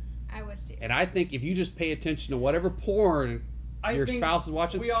 I was too. And I think if you just pay attention to whatever porn I your think spouse is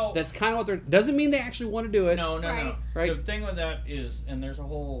watching, we all- that's kind of what they're. Doesn't mean they actually want to do it. No. Right. The thing with that is, and there's a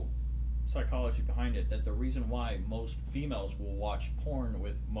whole psychology behind it, that the reason why most females will watch porn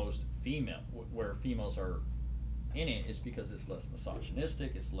with most where females are in it, is because it's less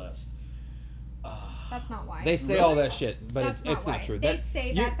misogynistic, it's less. That's not why. They say Really? all that shit, but That's it's not not why. true. They say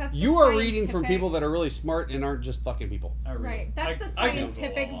you, that, that's the you are reading from scientific- people that are really smart and aren't just fucking people. I really, Right. That's the I Google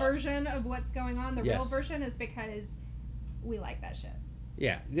scientific a lot. version of what's going on. The real Yes. version is because we like that shit.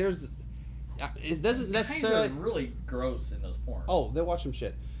 Yeah, there's. It doesn't Guys necessarily. are really gross in those porns. Oh, they watch some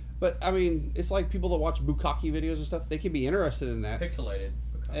shit, but I mean, it's like people that watch bukkake videos and stuff. They can be interested in that. Pixelated.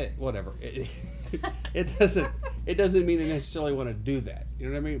 Whatever. It doesn't mean they necessarily want to do that. You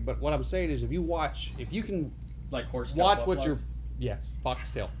know what I mean? But what I'm saying is, if you can Like horse. watch what you're. Yes,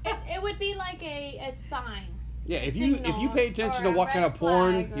 foxtail. It would be like a sign. Yeah, A if you signal pay attention or to a what kind red of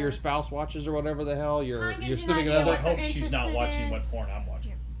porn flag your or- spouse watches or whatever the hell your Kinda your gives you an significant idea other. I hope they're she's not interested watching in. what porn I'm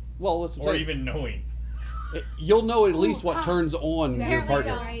watching, Well, let's or even knowing. you'll know at least what ah. turns on your Apparently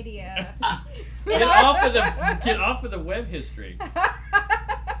partner. don't. idea. Get off of the web history.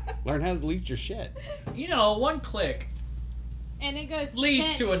 Learn how to delete your shit. You know, one click And it goes leads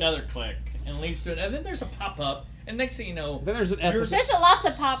 10 to another click, and leads to and then there's a pop up, and next thing you know, Then there's an There's episode. There's a lots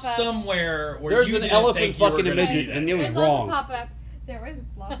of pop-ups. somewhere where There's you an didn't elephant think you were fucking a gonna midget, do and that. it was There's wrong. lots of pop-ups. There was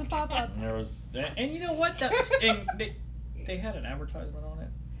lots of pop-ups. There was, and you know what? That and they had an advertisement on it.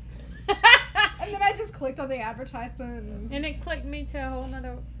 And then I just clicked on the advertisement. And it clicked me to a whole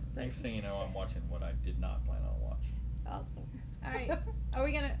nother Next section. thing you know, I'm watching what I did not plan on watching. Awesome. All right. Are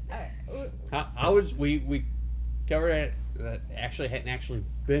we gonna? I was we covered it that actually hadn't actually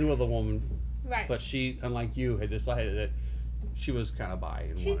been with a woman, Right. but she, unlike you, had decided that she was kind of bi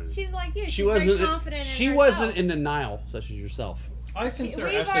and wanted. she's like you. She She's wasn't. very confident. She in wasn't herself. in denial, such as yourself. I consider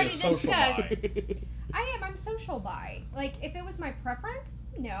we've Ashley already a social discussed. bi. I'm social bi. Like, if it was my preference,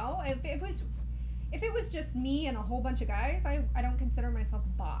 no. If it was just me and a whole bunch of guys, I don't consider myself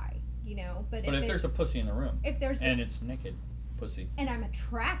bi. You know, but But if there's a it's- pussy in the room, if there's and it's naked pussy, and I'm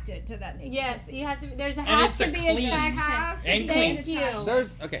attracted to that naked Yes, pussy. you have to. There's And has it's to a be clean- attraction. Has to And be clean. an Thank you. attraction.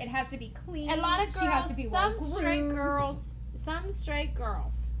 There's It okay. has to be clean. A lot of She has to girls, be some well straight groomed. girls, some straight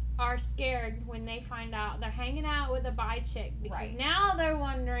girls are scared when they find out they're hanging out with a bi chick because Right. now they're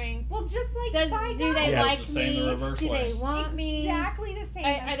wondering, Well, just like bi do they guys. Yeah, it's like the same in me? reverse Do way. they want me? Exactly the same.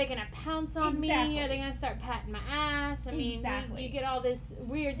 Are they gonna pounce on me? Exactly. Are they gonna start patting my ass? I mean, Exactly. you get all this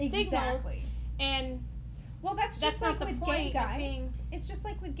weird signals, Exactly. and Well, that's That's just not like the with point gay of guys. being- It's just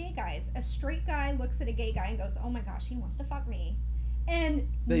like with gay guys. A straight guy looks at a gay guy and goes, "Oh my gosh, he wants to fuck me," and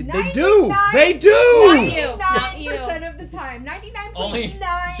They 99 do. They do. Not you. Not you. 99% of the time, Only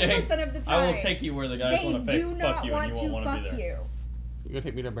 99.9% of the time, I will take you where the guys they want to do fuck not you, and want you to won't want to fuck be there. you. You gonna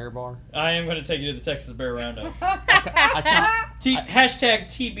take me to Bear Bar? I am going to take you to the Texas Bear Roundup. I Hashtag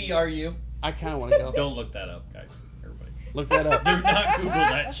TBRU. kind of want to go. Don't look that up, guys. Everybody, Look that up. do not Google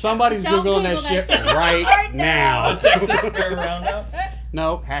that. shit. Somebody's Don't googling that Google shit that shit. right Right now. The Texas Bear Roundup.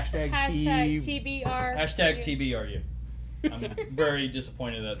 No, hashtag hashtag T. TBR. Hashtag TBRU. I'm very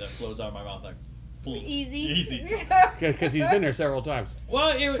disappointed that flows out of my mouth like Easy. Easy. Because he's been there several times.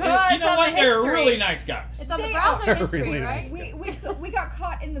 Well, Oh, you it's know on what? the They're history. really nice guys. It's on the They browser are history, really right? nice. we got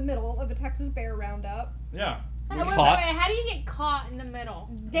caught in the middle of a Texas bear roundup. Yeah. Wait, wait, Caught? wait, how do you get caught in the middle?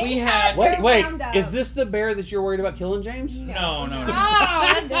 They We had had- bear Wait. roundup. Is this the bear that you're worried about killing, James? No, no, no. Oh,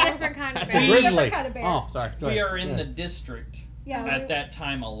 that's a different kind of It's a bear. We- grizzly. kind of bear. Oh, sorry. Go We ahead. are in Yeah. the district Yeah, at that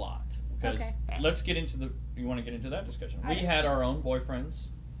time a lot. Because Okay. let's get into the. You want to get into that discussion? We I- had our own boyfriends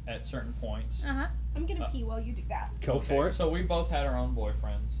at certain points. Uh huh. I'm gonna pee while you do that. Go for it. So we both had our own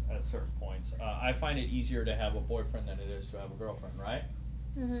boyfriends at certain points. I find it easier to have a boyfriend than it is to have a girlfriend, right?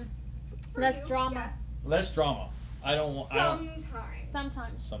 Mhm. For Less you, drama. Yes. Less drama. I don't want. I don't,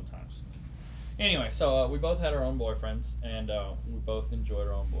 Sometimes. Anyway, so we both had our own boyfriends, and we both enjoyed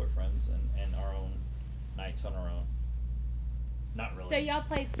our own boyfriends and our own nights on our own. Not really. So y'all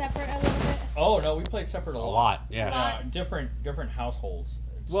played separate a little bit? Oh no, we played separate a lot. A lot, yeah. A lot. Different households.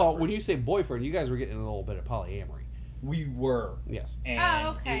 Well, Separate. when you say boyfriend, you guys were getting a little bit of polyamory. We were. Yes. And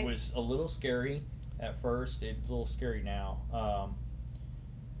Oh, okay. it was a little scary at first. It's a little scary now.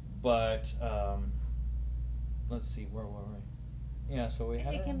 But let's see, where were we? Yeah, so we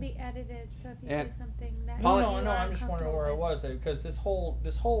had. It can be edited, so if you And- say something that Poly- No, you no, are I'm just wondering where I uncomfortable was because this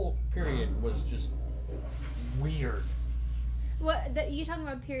whole period was just weird. with. What you talking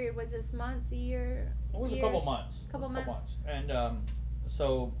about? Period? Was this months, a year? It was a years? couple months. Couple It was a months. And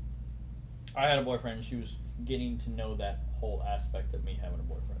so I had a boyfriend. And she was getting to know that whole aspect of me having a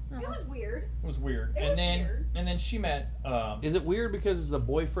boyfriend. It was weird. It was weird. It and was then weird. and then she met. Is it weird because it's a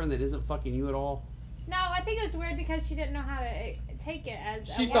boyfriend that isn't fucking you at all? No, I think it was weird because she didn't know how to take it as.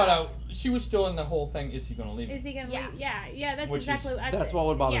 She thought she was still in the whole thing. Is he going to leave me? Is he gonna? Yeah. Leave? Yeah. That's Which is- exactly. What I That's said. what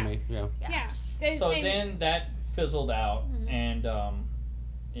would bother Yeah. me. Yeah. Yeah. So same- then that fizzled out, Mhm. and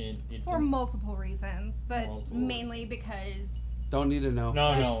it For didn't- multiple reasons, but Multiple mainly because Don't need to know.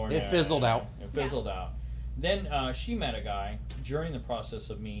 no, It fizzled out. It fizzled out. Then she met a guy during the process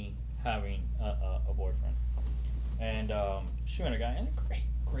of me having a boyfriend, and she met a guy, and a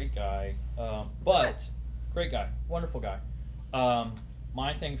great guy, but Yes. great guy, wonderful guy.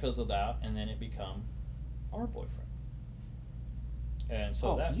 My thing fizzled out, and then it become our boyfriend, and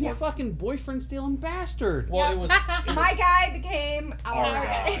so Oh, that you fucking boyfriend stealing bastard. well, Yeah. it was my guy became our our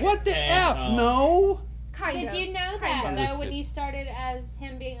guy. guy. What the And, F? No. Kind Did of. you know kind that of. Just though when good. you started as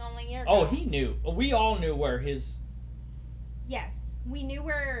him being only your? Oh, girl? he knew. We all knew where his. Yes, we knew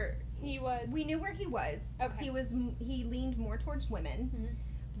where He was. he was. Okay. He leaned more towards women,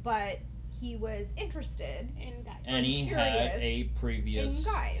 Mhm. but he was interested. And guys. And he had curious a previous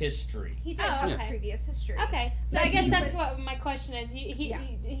in guys. history. He did Oh, have okay. a previous history. Okay, so But I guess he that's was- what my question is. He Yeah.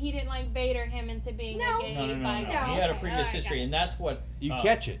 he didn't like Vader him into being No. a gay No. bi He guy. had a Okay, previous alright, history, got and that's what You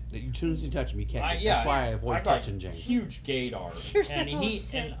catch it. As soon as you touch him, you catch it. yeah, That's why I avoid I got touching James. huge gaydar. You're and he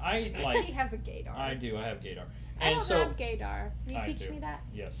supposed and to. I He like. has a gaydar. I do. I have gaydar. I And don't so have gaydar. Can you I teach do. me that?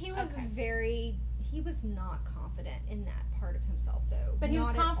 yes. He was Okay. he was not confident in that part of himself, though. But he was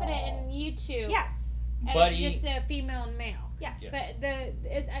Not at confident all. in you two. Yes. As But he- just a female and male. Yes. Yes.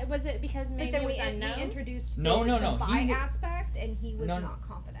 But was it because maybe But then it was we unknown? introduced No, the, no, the no. bi He w- aspect, and he was No, not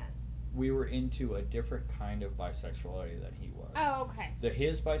confident. We were into a different kind of bisexuality than he was. Oh, okay.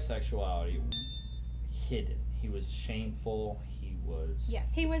 His bisexuality hidden. He was shameful. He was.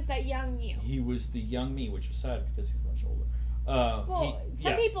 Yes. He was that young you. He was the young me, which was sad because he's much older. Well,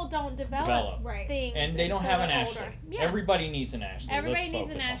 some yes. people don't develop Right. things, And they don't until have an they're Ashley. older. Yeah. Everybody needs an Ashley. Everybody Let's needs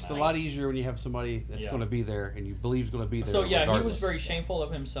an focus on It's Ashley. a that. lot easier when you have somebody that's Yeah. going to be there and you believe is going to be there. So yeah, he was regardless. very shameful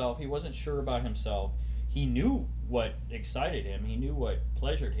of himself. He wasn't sure about himself. He knew what excited him. He knew what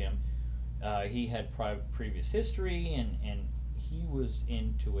pleasured him. He had previous history, and he was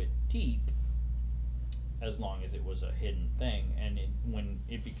into it deep. As long as it was a hidden thing, and when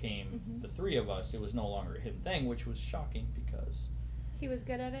it became the three of us, it was no longer a hidden thing, which was shocking because He was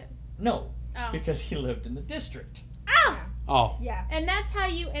good at it. no, Oh. because he lived in the district. Oh! Oh, Yeah. And that's how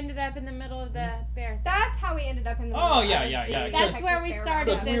you ended up in the middle of the bear. That's how we ended up in the. Oh, middle yeah, of yeah, the yeah, That's Texas where we Fair started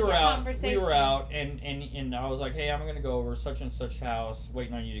Because Roundup. we this were out, conversation. and I was like, hey, I'm gonna go over such and such house,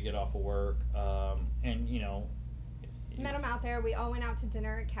 waiting on you to get off of work, and you know. Met him out there. We all went out to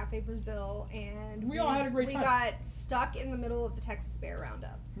dinner at Cafe Brazil, and We all had a great time. We got stuck in the middle of the Texas Bear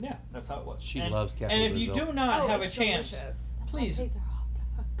Roundup. Yeah, that's how it was. she and, loves Cafe And if you Brazil. do not have a it's chance, delicious. please. Lattes are off the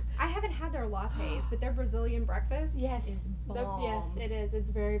hook. I haven't had their lattes, but their Brazilian breakfast Yes. is bomb. Yes, it is. It's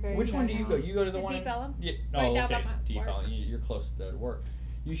very, very Which good. one do you go? You go to the The one. Deep Ellum? Yeah. Right Oh, down okay. by my Deep work. Ellum. You're close to that work.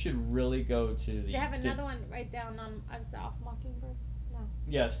 You should really go to the. They have another one right down on South Mockingbird.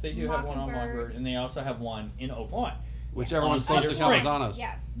 Yes, they do have one on Mockingbird. Mockingbird, and they also have one in Oakland. Whichever On one's closer to Cedar Springs. Calazanos.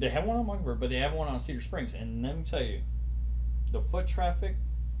 Yes. They have one on Mockingbird, but they have one on Cedar Springs. And let me tell you, the foot traffic,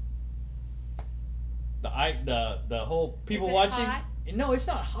 the whole people it watching. hot? No, it's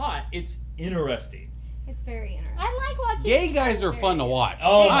not hot. It's interesting. It's very interesting. I like watching. Gay guys are fun to watch.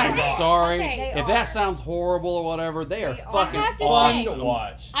 Oh my I'm God. sorry. Okay. They If are. that sounds horrible or whatever, they are They are. fucking I have to Fun say- to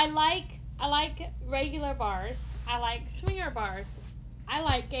watch. I like regular bars. I like swinger bars. I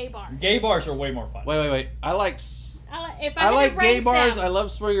like gay bars. Gay bars are way more fun. Wait. I like If I gay rank bars. them, I love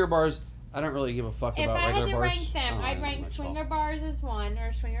swinger bars. I don't really give a fuck If about I had regular to bars. rank them, Oh, I'd yeah, rank much swinger fault. bars as one,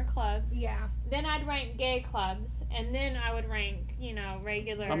 or swinger clubs. Yeah. Then I'd rank gay clubs, and then I would rank,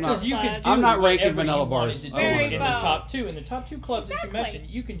 regular I'm not- Because you could clubs. do I'm not ranking whatever vanilla you wanted bars. to do Very in the bold. top two. In the top two clubs that Exactly. you mentioned,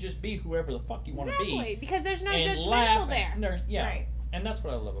 you can just be whoever the fuck you want to be. Exactly, because there's no And laugh judgmental there. and there's, yeah, Right. and that's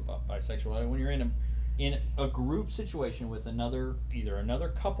what I love about bisexuality. When you're in a group situation with either another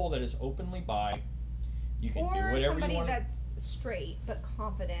couple that is openly bi, you can do Or whatever somebody you want. that's straight but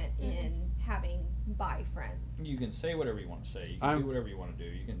confident in having bi friends. You can say whatever you want to say. You can do whatever you want to do.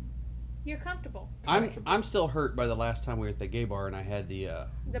 You can. You're comfortable. I'm still hurt by the last time we were at the gay bar and I had the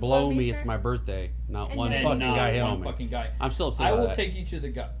The blow blow me, me it's shirt? my birthday. Not And one then fucking not guy hit one on me. fucking guy. I'm still upset I about will that. take you to the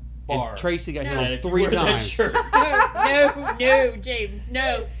bar. And Tracy got No. hit and on if you 3 wear that times. shirt- No, James.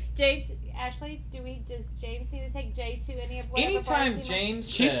 No. James, Ashley, does James need to take Jay to any of whatever bars Anytime he wants? James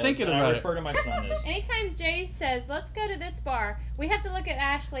She's says, thinking and about I it. refer to my son on this. Anytime Jay says, let's go to this bar, we have to look at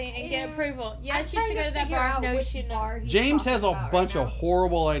Ashley and get Yeah. approval. I'm Yes, you trying should go to that figure bar. out No, which she bar not. he's James has a talking about bunch right of now.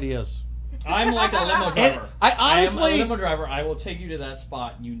 horrible ideas. I'm like a limo And driver. I I am honestly, a limo driver. I will take you to that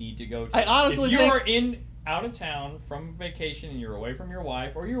spot you need to go to. I honestly if you think- are out of town from vacation and you're away from your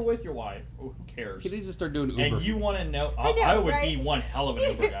wife, or you're with your wife, who cares? he needs to start doing Uber. And you want to know, I know, I would right? be one hell of an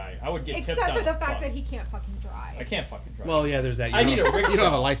Uber guy. I would get tipped Except out for the of fact fuck. that he can't fucking drive. I can't fucking drive. well, yeah, there's that. You I don't- need a rickshaw. You don't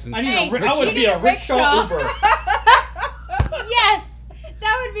have a license. I need Hey, I would you be need a a rickshaw rickshaw. Uber. Yes!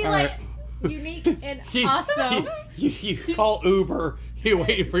 That would be All like right. unique and awesome. You call Uber. You're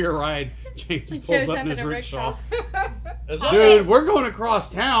waiting for your ride. James Shows pulls up up in his in a rickshaw. Is Dude, that- Dude, we're going across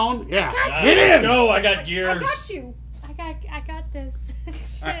town. Yeah, Let's get in. Go! I got gears. I got you. I got this.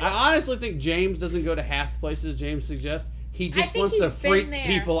 Shit. I honestly think James doesn't go to half the places James suggests. He just think wants to he's been freak there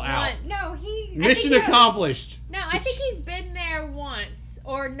people out. once. No, he. Mission I think he accomplished. No, I think he's been there once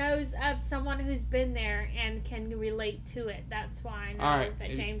or knows of someone who's been there and can relate to it. That's why I know All right.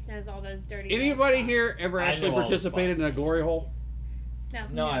 that James knows all those dirty Anybody spots. here ever I actually know all the participated in a spots. glory hole? No.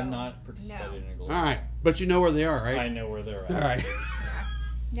 No, I've No. not participated No. in a glory. All right, but you know where they are, I right? know where they're at. All right.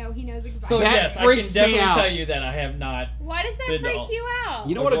 No, he knows exactly. So That yes, I can freaks me definitely out. tell you that I have not. Why does that Been to freak all- you out?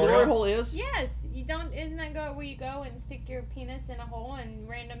 You know what a glory glory hole? hole is? Yes, you don't. Isn't that go where you go and stick your penis in a hole and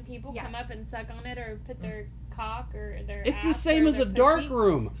random people come Yes. up and suck on it or put their cock or their. It's the ass same or as their a dark pussy?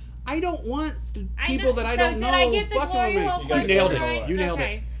 room. I don't want the I people know- that I so don't did know I get the fucking glory with me. hole You guys nailed nailed it. it. You nailed it.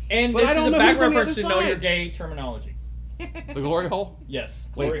 Okay. And But this I don't is a know back who's on the reference other to know your side. gay terminology. The glory hole? Yes,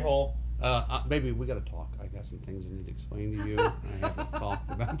 Wait. glory hole. Baby, we gotta talk. I got some things I need to explain to you. I haven't talked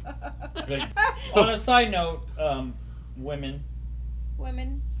about. Like, on a side note, women.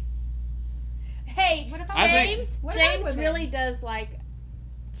 Women. Hey, What about- I think- James. what about James women? really does like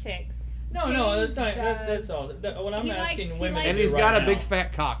chicks. No, that's not. That's all. What I'm He asking likes- he women, likes- And to he's do got right a big now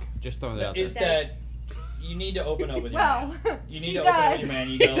fat cock. Just throwing that out there. is Does. that you need to open up with your Well, man. You need he to open up with does. your man.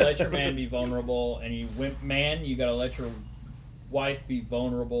 You He gotta does let your already. man be vulnerable, and man, you gotta let your wife be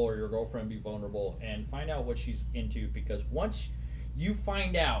vulnerable or your girlfriend be vulnerable, and find out what she's into. Because once you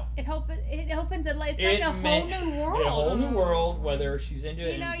find out, It opens it. It's it like a may- whole new a whole world. new world, whether she's into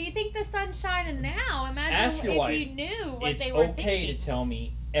it. You know, you think the sun's shining now. Imagine Ask your if wife. you knew what It's they were okay thinking. to tell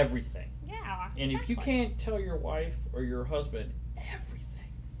me everything. Yeah. And if you exactly. can't tell your wife or your husband everything,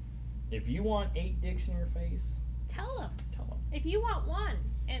 if you want 8 dicks in your face, tell them. tell them. If you want one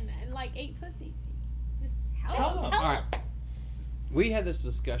and like 8 pussies, just Tell tell them. them. All right. We had this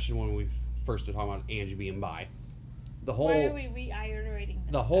discussion when we first started talking about Angie being bi. The whole, Why are we iterating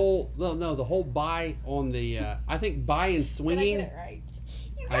this? the whole, no, the whole bi on the. I think bi and Did I swinging. get it right?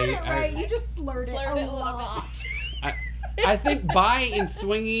 You got it I- right. You just slurred it Slurred a it a little lot. I think bi and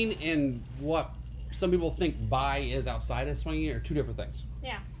swinging and what some people think bi is outside of swinging are two different things.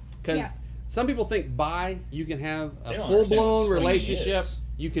 Yeah. Because Yes. some people think bi, you can have They a don't full understand what blown swinging relationship. is.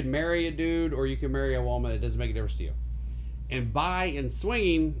 You can marry a dude or you can marry a woman. It doesn't make a difference to you. And bi and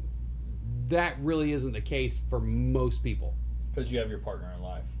swinging, that really isn't the case for most people. Because you have your partner in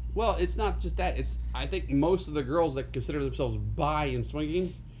life. Well, it's not just that. It's I think most of the girls that consider themselves bi and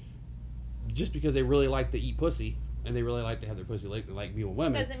swinging, just because they really like to eat pussy and they really like to have their pussy like being with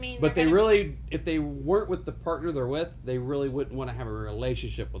women. Doesn't mean But they're they gonna- really, if they weren't with the partner they're with, they really wouldn't want to have a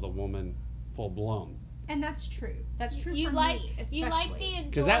relationship with a woman full blown. And that's true. That's true You for like me, especially. you like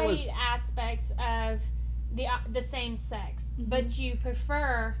the 'Cause that was- enjoyed aspects of the same sex, but you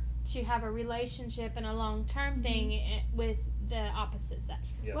prefer to have a relationship and a long term thing with the opposite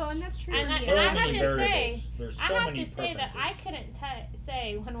sex. Yes. Well, and that's true. And for I, me. and I So have many to say, variables. There's I so have many to say that I preferences. couldn't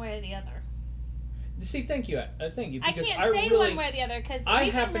say one way or the other. See, thank you. Thank you. I Because can't say really, one way or the other because I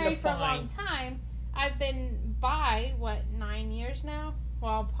we've been happen to married for a long find- time. I've been bi 9 years now.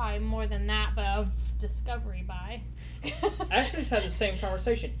 well, probably more than that, but of discovery bi. Ashley's had the same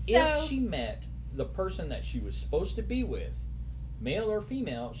conversation. So- If she met the person that she was supposed to be with, male or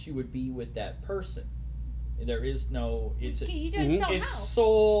female, she would be with that person. There is no. It's You just don't it's know.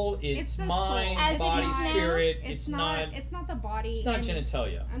 soul. It's the mind, soul. As it body, is now, spirit. It's It's not. It's not the body. It's not and-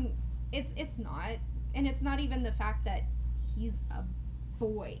 genitalia. It's not, and it's not even the fact that he's a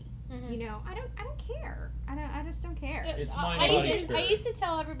boy. Mhm. You know, I don't care. I just don't care. It's mind, I body, used to, spirit. I used to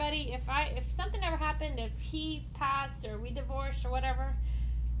tell everybody if something ever happened, if he passed or we divorced or whatever,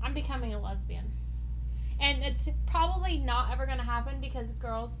 I'm becoming a lesbian. And it's probably not ever going to happen because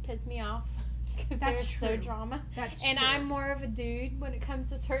girls piss me off because they're That's so true. drama. That's And true. I'm more of a dude when it comes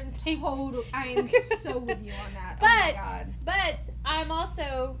to certain things. I am so with you on that. Oh my god. But I'm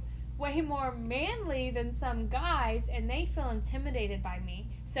also way more manly than some guys, and they feel intimidated by me.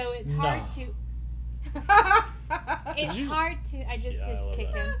 So it's hard No. to. Did It's you- hard to. I just Yeah, I love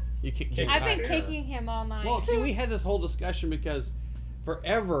kicked that. him. You kick Kick I've him. been Sure. kicking him all night. Well, see, we had this whole discussion because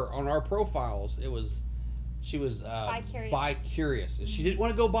forever on our profiles it was she was Bi-curious. bi-curious. And she didn't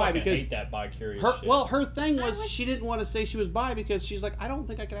want to go bi Fucking because hate that bi-curious her shit. her thing I was was- she didn't want to say she was bi because she's like, I don't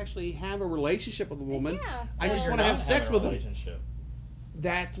think I could actually have a relationship with a woman. Yeah, I just so- want to have sex with them. Relationship.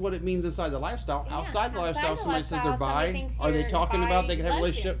 That's what it means inside the lifestyle. Yeah, Outside the outside lifestyle, the somebody says lifestyle, they're somebody bi. thinks Are they you're talking about they can have a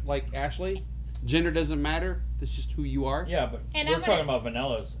bi-lesbian. relationship like Ashley? Gender doesn't matter. That's just who you are. Yeah, but And we're I'm talking gonna- about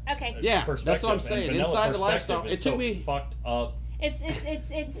Vanilla's. Okay. Yeah, that's what I'm perspective, saying. and vanilla Inside the perspective lifestyle, is it took so me- fucked up.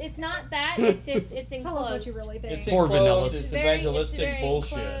 It's not that. It's just it's enclosed. Tell us what you really think. It's Poor enclosed. Vanilla's. It's very- evangelistic very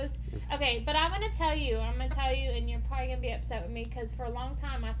bullshit. enclosed. Okay, but I'm gonna tell you, and you're probably gonna be upset with me because for a long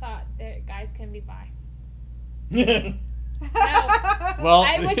time I thought that guys couldn't be bi. No, Well,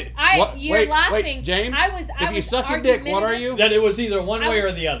 you're wait, laughing. James. I was If you suck a dick, what are you? That it was either one I way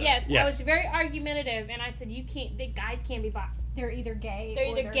was- or the other. Yes, I Yes. was very argumentative, and I said you can't. The guys can't be bi. They're either gay They're or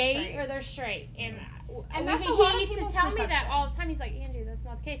either they're gay straight. or they're straight, and that's he a lot of used to people's tell me that perception. all the time. He's like, Angie, that's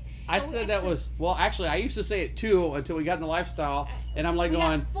not the case. I But we said that actually- was well. Actually, I used to say it too until we got in the lifestyle, and I'm like We got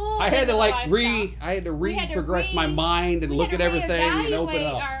going. full I had into to the like lifestyle. I had to We had to progress my mind and we look had at to everything and open reevaluate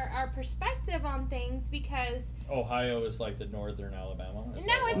up. our perspective on things because Ohio is like the northern Alabama. Is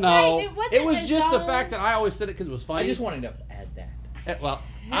No, that it's what- No, it wasn't it was his just the own- fact that I always said it because it was funny. I just wanted to add that. Well,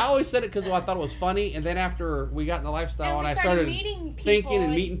 I always said it because I thought it was funny, and then after we got in the lifestyle and we I started meeting thinking people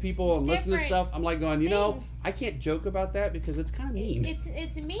and meeting people and listening to different stuff, I'm like going, you know, things. I can't joke about that because it's kind of mean. It's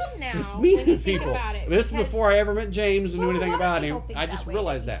mean now. It's when mean you to think people. about it, This is because- before I ever met James and knew Well, anything a lot of about people him. think I that just way,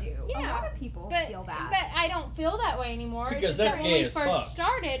 realized you that. do. Yeah, A lot of people but, feel that. But I don't feel that way anymore. Because it's just that's that gay when we as first fuck.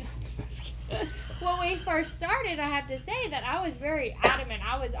 started. When we first started, I have to say that I was very adamant.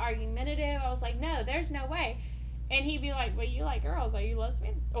 I was argumentative. I was like, no, there's no way. And he'd be like, well, you like girls. Are you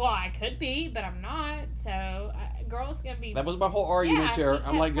lesbian? Well, I could be, but I'm not. So, girls going to be... That was my whole argument Yeah, there. he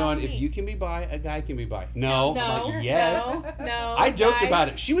I'm like kept going, telling if me. you can be bi, a guy can be bi. No. No, I'm like, yes. no, I joked guys. about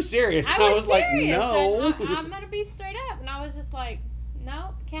it. She was serious. I was like, serious, no. and I'm gonna be straight up, and I was just like,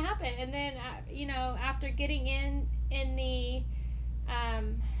 no, can't happen. And then, after getting in the,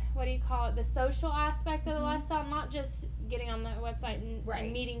 what do you call it, the social aspect of the lifestyle, not just getting on the website and, Right.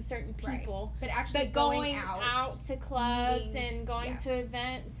 and meeting certain Right. people, but actually but going out out. to clubs meeting- and going yeah. to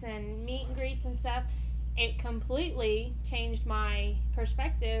events and meet and greets and stuff, it completely changed my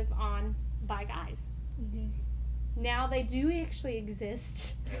perspective on bi guys. Mhm. Now they do actually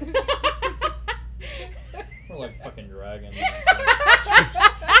exist. We're like fucking dragons.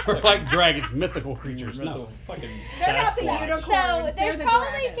 We're like dragons, mythical creatures. Mythical No. fucking They're not the Sasquatch. unicorn. So They're there's the probably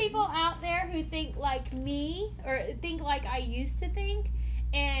dragons. people out there who think like me or think like I used to think,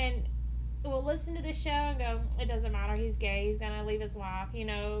 and will listen to the show and go, it doesn't matter, he's gay, he's gonna leave his wife, and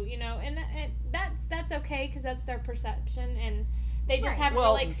that's okay because that's their perception and they just Right. haven't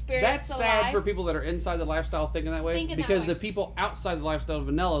Well, really experienced that's the sad life. for people that are inside the lifestyle thinking that way. Thinking that because way. the people outside the lifestyle of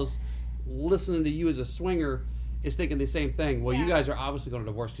Vanilla's listening to you as a swinger is thinking the same thing. Well, you Yeah. guys are obviously going to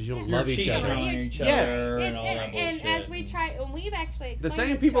divorce because you don't You're love each cheating other. on You're- each Yes. other and, and all that and bullshit. as we try, and we've actually The explained same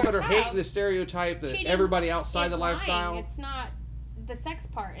this to people our that are child, hating the stereotype that cheating everybody outside is the lifestyle. lying. It's not the sex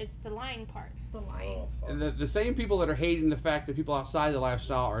part; it's the lying part. It's the line. Oh, fuck. The same people that are hating the fact that people outside the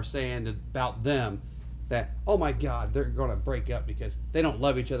lifestyle are saying about them that, oh my God, they're going to break up because they don't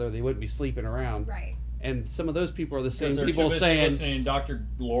love each other, they wouldn't be sleeping around. Right. And some of those people are the Because same they're people too busy saying, listening to Dr.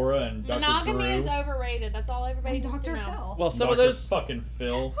 Laura and Dr. Monogamy Drew. is overrated. That's all everybody And needs to Dr. know. Phil. well, some of Dr. those fucking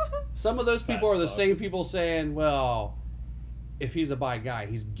Phil. some of those people Fat are the fuck. same people saying, well, if he's a bi guy,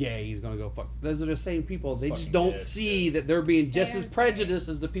 he's gay, he's going to go fuck. Those are the same people. They just Fucking don't dead see that they're being just They as don't see it. prejudiced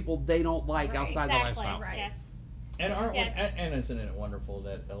as the people they don't like Right. outside Exactly. the lifestyle. Right. Yes. And aren't Yes. and isn't it wonderful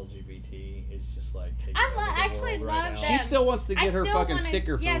that LGBT is just like taking I over the actually world love right now? that. She still wants to I get her still fucking wanna-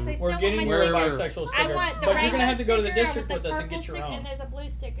 sticker from. yes, I still We're want getting my your sticker. bisexual sticker, I want the but you're gonna rainbow have to go to the sticker district with with the us and purple get your sticker, own. and there's a blue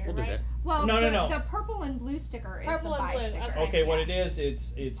sticker, We'll do right? that. Well, No, no. the purple and blue sticker is Purple the and bi blue, sticker. Okay, what Yeah. it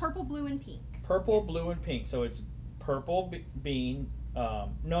is, it's Purple, blue, and pink. purple, Yes. blue, and pink. So it's purple bean.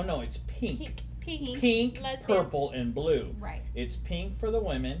 No, it's pink. Pink, Lesbians. purple, and blue. Right. It's pink for the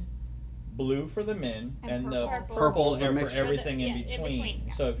women, blue for the men, And and the purple. purples Purple are is a for mixture. everything Yeah, in in between.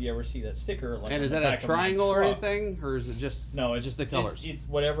 between. So if you ever see that sticker, like And on is the that a back of my triangle or truck- anything, or is it just No, it's just the colors? It's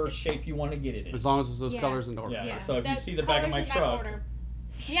whatever shape you want to get it in. As long as it's those Yeah. colors in order. Yeah. Yeah. So if you The see the back of colors my in that truck, order.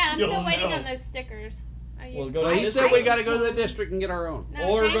 Yeah, I'm You'll still waiting know. on those stickers. Are you? well, go to Well, the he district said we got to go to the district and get our own. No,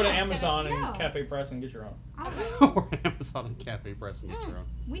 or James go to is gonna- Amazon and No. Cafe Press and get your own. Or Amazon and Cafe Press and get your own.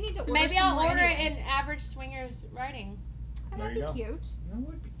 We need to order Maybe some I'll more order anyway. an average swingers writing. Oh, There that'd you be go. cute. That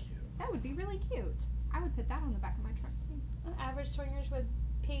would be cute. That would be really cute. I would put that on the back of my truck too. Average swingers with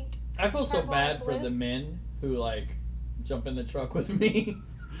pink. I feel so Purple bad and for blue? the men who like jump in the truck with me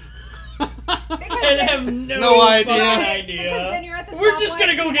Because and then- have no, No idea. fucking Right, idea. because then you're at the We're just stoplight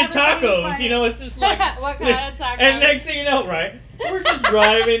gonna go and get everybody's tacos. like- You know, it's just like What kind of tacos? And next thing you know, right? We're just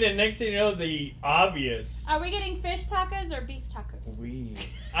driving, and next thing you know, the obvious. Are we getting fish tacos or beef tacos?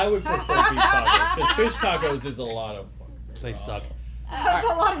 I would prefer beef tacos because fish tacos is a lot of. They suck. That's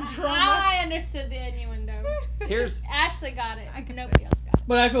a lot of drama. I understood the innuendo. Here's Ashley got it. Nobody else got it.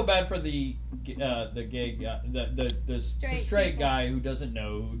 But I feel bad for the gay guy, the Straight straight people. guy who doesn't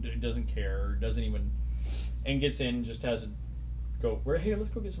know, doesn't care, doesn't even, and gets in and just has to go. Hey, let's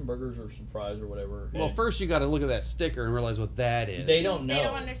go get some burgers or some fries or whatever. well, And first you got to look at that sticker and realize what that is. they don't know. They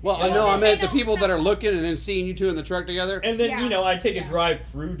don't understand. Well, I know. then I they meant the don't people that know. are looking and then seeing you two in the truck together. And then Yeah. I take Yeah. a drive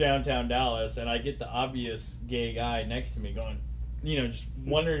through downtown Dallas, and I get the obvious gay guy next to me going, just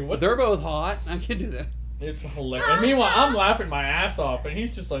wondering what. They're both hot. I can do that. It's hilarious. And meanwhile, I'm laughing my ass off, and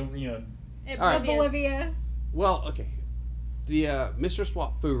he's just like, All right. Oblivious. Well, okay. The Mr.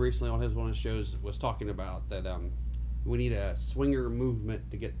 Swap Fu recently on one of his shows was talking about that we need a swinger movement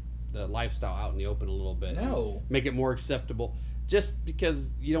to get the lifestyle out in the open a little bit. and No. make it more acceptable. Just because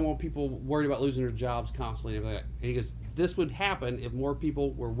you don't want people worried about losing their jobs constantly and everything. And he goes, this would happen if more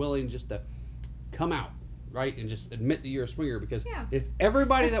people were willing just to come out, right, and just admit that you're a swinger. Because Yeah. if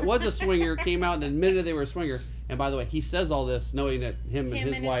everybody that was a swinger came out and admitted they were a swinger, and by the way, he says all this knowing that him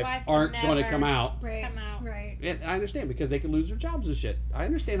and his wife will aren't going to never come out. Right. Come out. Right. And I understand because they could lose their jobs and shit. I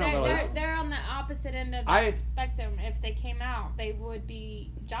understand how that is. They're on the opposite end of the I- spectrum. If they came out, they would be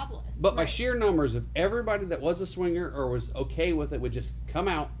jobless. But by Right. sheer numbers, if everybody that was a swinger or was okay with it would just come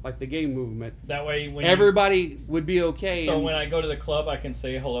out like the gay movement, that way when everybody would be okay. So and when I go to the club, I can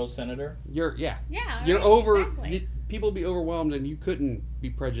say hello, Senator. you're yeah, you're right, over. exactly. People would be overwhelmed, and you couldn't be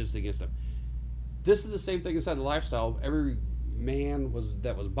prejudiced against them. This is the same thing inside the lifestyle. Every man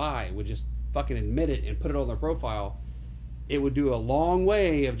that was bi would just fucking admit it and put it on their profile. It would do a long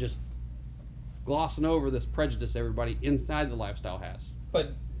way of just glossing over this prejudice everybody inside the lifestyle has.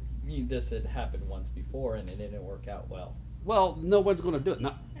 But this had happened once before, and it didn't work out well. Well, no one's going to do it.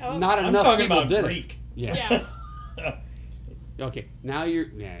 Not Oh. I'm enough talking people about did Greek. it. Yeah. Okay. Now you're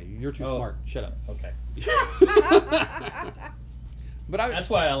too Oh. smart. Shut up. Okay. But That's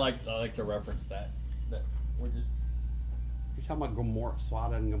why I like to reference that. That we're just you're talking about Gomorrah,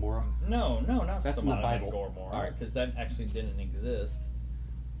 Swada and Gomorrah. no, not That's in the Sodom and Bible. Gomorrah, Alright. because that actually didn't exist.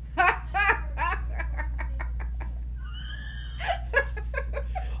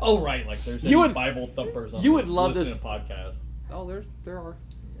 Oh right, like there's You any would- Bible thumpers on you the would love Listen this- to podcast. Oh, there are.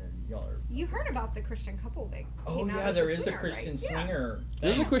 Yeah, y'all are. You heard about the Christian couple that Oh came out yeah, as there is a swinger, Christian right? Yeah. swinger.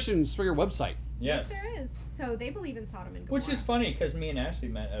 There's a thing. Christian swinger website. Yes. There is. So they believe in Sodom and Gomorrah. Which is funny because me and Ashley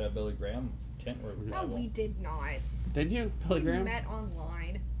met at a Billy Graham tent No, revival. we did not. Didn't you, Billy We Graham? met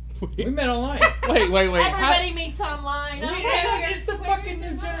online. We met online. Wait. How- Everybody meets online. I don't We- care if it's you're the fucking swingers new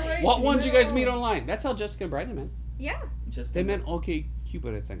or not. generation. what one did you guys meet online? That's how Jessica and Brandon met. Yeah. Just They met OK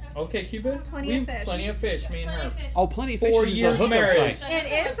Cupid, I think. Okay, Cupid. Plenty of fish. Plenty of fish. Me and Plenty her. of fish. Oh, Plenty of 4 Fish is years the hookup marriage. site.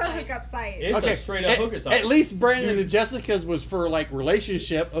 It is a hookup site. It's a straight up hookup site. At least Brandon and Jessica's was for like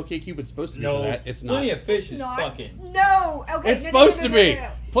relationship. OK Cupid's supposed to be for no, that. It's not. Plenty of fish is Not- fucking. No. Okay. It's no, supposed no, to no, be. no,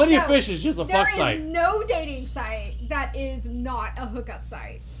 no. Plenty of No. Fish is just a There fuck is site. no dating site that is not a hookup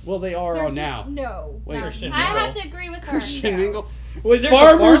site. Well, they are There's on now. just no. Wait, no. Christian I have to agree with her. Christian No. Mingle. Was there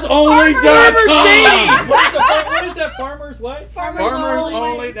FarmersOnly.com. What is that? Farmers what?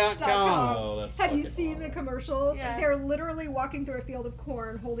 FarmersOnly.com. Oh, that's Have you fucking seen the horrible. commercials? Yeah. They're literally walking through a field of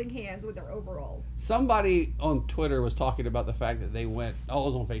corn holding hands with their overalls. Somebody on Twitter was talking about the fact that they went. Oh,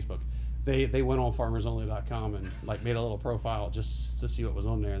 it was on Facebook. they went on farmersonly.com and like made a little profile just to see what was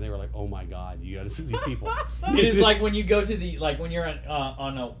on there, and they were like, "Oh my god, you got to see these people." It is like when you go to the when you're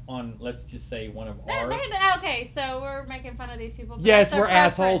on let's just say one of our. Okay, so we're making fun of these people. But Yes, that's their we're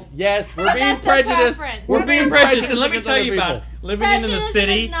preference. assholes. Yes, we're But being that's their prejudiced. preference. We're being prejudiced. And let me against tell other you about people. living in the Prejudice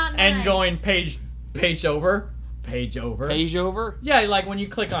city is not and nice. going page over. Page over. Yeah, like when you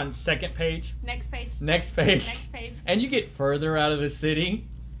click on second page, Next page. next page, Next page. and you get further out of the city,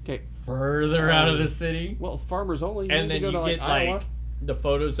 Okay. further out of the city, Well, farmers only. You and need then to you go to get like Iowa. like the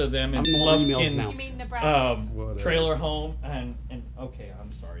photos of them in I'm more emails Bluffkin, now. You mean Nebraska? Whatever. trailer home, and okay,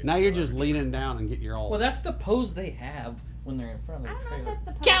 I'm sorry. Now you're just leaning down and getting your all. Well, that's the pose they have when they're in front I of don't their know if trailer. that's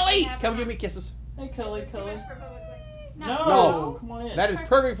the pose Kelly, they have come or give not. me kisses. Hey, Kelly, Kelly. No. No. Come on in. That is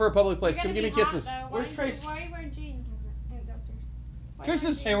perfect for a public place. You're Come gonna give me be hot, kisses. though. Why Where's are you- Trace? Why are you wearing jeans? Why are you Kisses.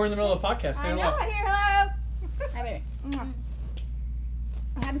 wearing Hey, we're in the middle of a podcast. Say I know, hello. I hear hello. Hi, baby.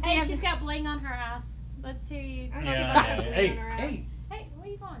 I had to Hey, say she's got bling on her ass. Let's hear you. I talk know she about got that. bling Hey, on her ass. hey. Hey, where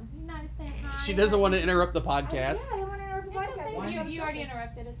you going? You're not saying hi. She doesn't want to interrupt the Oh, podcast. yeah, I don't want to interrupt the It's podcast. okay. Why You, am I you already talking?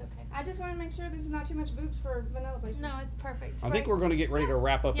 interrupted. It's okay. I just want to make sure there's not too much boobs for vanilla places. No, it's perfect. I think we're going to get ready to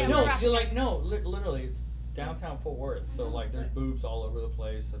wrap up. Yeah, anyway. No, we're you're like no, literally, it's downtown Fort Worth. So like, there's boobs all over the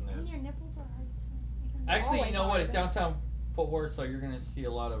place, and And there's your nipples are hard too. actually, you always know what? hard. It's downtown Fort Worth, so you're gonna see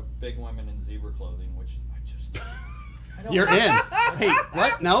a lot of big women in zebra clothing, which I just. I don't You're in. Hey,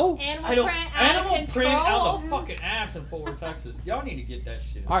 what? No? Animal I don't. print out of Animal control. print out the fucking ass in Fort Worth, Texas. Y'all need to get that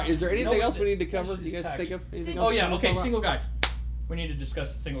shit. All right. Is there anything No, else we need to that cover? shit's You guys tacky. think of anything Oh else? yeah. you wanna Okay. talk about? Single guys. We need to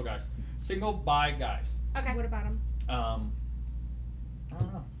discuss single guys. Single bi guys. Okay. What about him? I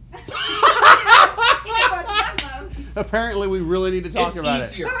don't know. Apparently, we really need to talk It's about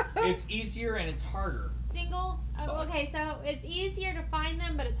easier. It's easier and it's harder. Single. Oh, okay, so it's easier to find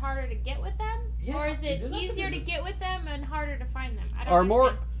them, but it's harder to get with them, Yeah, or is it that's what easier it to is. get with them and harder to find them? I it. don't Are more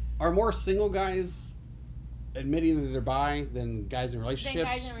understand. single guys admitting that they're bi than guys in Than relationships?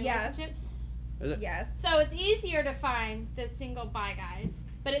 guys in Yes. relationships? Yes. So it's easier to find the single bi guys,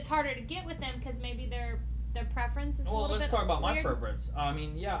 but it's harder to get with them because maybe their preference is a Well, little let's bit talk about my weird. preference. I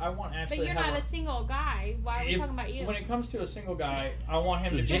mean, yeah, I want Ashley But you're to have not a single guy. Why are we if- talking about you? When it comes to a single guy, I want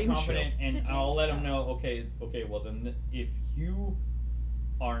him It's to a be James confident, It's and a I'll James let him show. know. Okay. Well, then, if you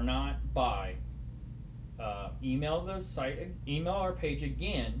are not bi, email the site, email our page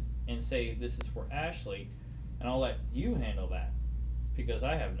again, and say this is for Ashley, and I'll let you handle that because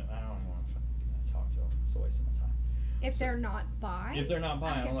I don't even want to talk to them. It's a waste of my time. If they're not bi. If they're not bi,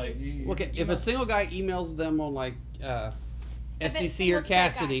 I'm I'm like, confused. you, Okay, you if know- a single guy emails them on like it's SDC single or straight guy.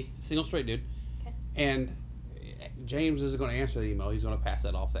 Cassidy, single straight dude, Okay. and James isn't going to answer the email. He's going to pass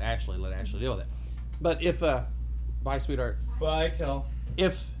that off to Ashley and let Ashley deal with it. But if bye sweetheart, Bye, Kel.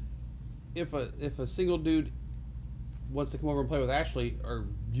 if a single dude wants to come over and play with Ashley, are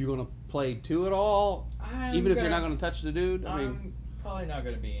you going to play too at all? Even if you're not going to touch the dude, I mean. I'm probably not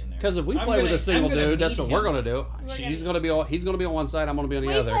going to be in there. Because if we I'm play with gonna- a single I'm gonna dude, that's meet what we're him. gonna do. He's gonna be on one side. I'm gonna be on the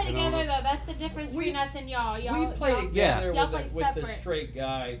We other. play you know? together though. That's the difference We- between us and y'all. Y'all We play y'all- together Y'all with play the separate. straight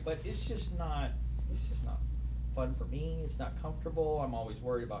guy, but it's just not fun for me. It's not comfortable. I'm always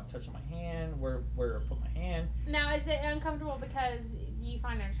worried about touching my hand, where I put my hand. Now, is it uncomfortable because you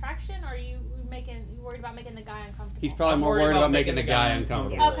find an attraction, or are you worried about making the guy uncomfortable? He's probably I'm more worried about making the guy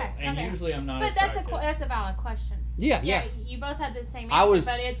uncomfortable. Okay, And okay. usually I'm not But attracted. that's a valid question. Yeah. You both had the same answer, I was-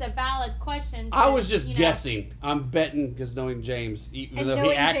 but it's a valid question. I to, was just you know- guessing. I'm betting because knowing James, even And though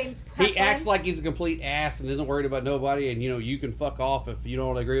knowing he acts, James' he acts preference. like he's a complete ass and isn't worried about nobody. And you can fuck off if you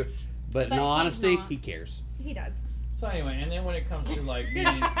don't agree. But in But all he's honesty, not. he cares. He does. So anyway, and then when it comes to like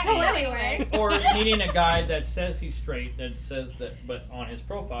meeting, So anyway. or meeting a guy that says he's straight, that says that, but on his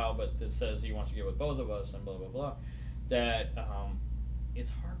profile, but that says he wants to get with both of us and blah blah blah, that it's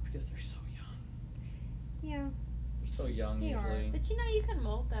hard because they're so young. Yeah. They're so young They are. usually. But you can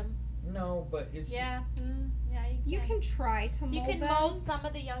mold them. No, but it's Yeah, You can try to mold You can them, mold some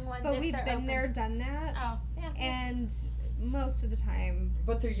of the young ones, but if we've they're been open. there, done that, Oh, yeah. and most of the time,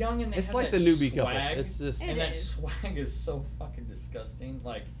 But they're young and they It's have like that the newbie swag, couple. It's just It and that is. swag is so fucking disgusting.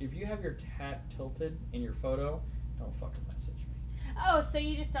 Like if you have your hat tilted in your photo, don't fucking message me. Oh, so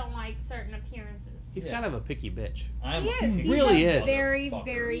you just don't like certain appearances. he's Yeah. kind of a picky bitch. I'm he a is. picky He's really a is. very, motherfucker.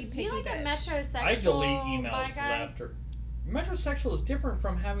 very picky You like bitch. a metrosexual I delete bi emails guy? after. Metrosexual is different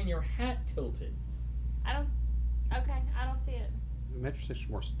from having your hat tilted. I don't see it. Metrosexual is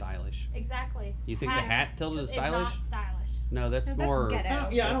more stylish. Exactly. You think the hat tilted is stylish? Not stylish. No, that's No, that's more. ghetto.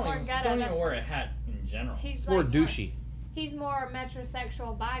 Yeah, I It's more don't ghetto, even that's- wear a hat in general. He's It's more like douchey. He's more a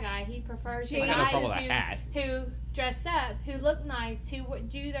metrosexual bi guy. He prefers the I got no guys problem with a hat. who dress up, who look nice, who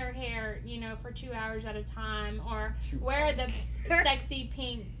do their hair, for 2 hours at a time, or 2 wear the sexy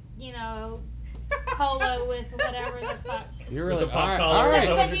pink polo with whatever the fuck. You're With really the pop all right. collar. All Is right. that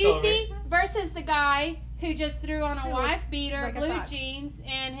But what do you're you telling me? see? Versus the guy who just threw on a Who wife looks beater, like a blue thought. jeans,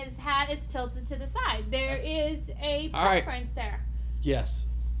 and his hat is tilted to the side. There That's- is a All right. preference there. Yes.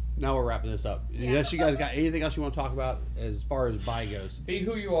 Now we're wrapping this up. Yeah. Unless you guys got anything else you want to talk about as far as bi goes. Be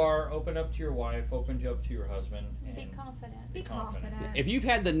who you are. Open up to your wife. Open up to your husband. And Be confident. Be confident. If you've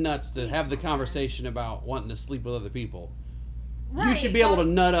had the nuts to have the conversation about wanting to sleep with other people, you Right, should be able to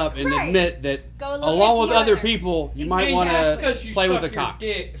nut up and Right. admit that Go look along at with the other other. people, you might Hey, want just to because you play with suck the your cock.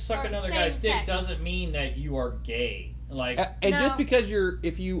 dick, suck Or another same guy's dick sex. doesn't mean that you are gay. Like, And No. just because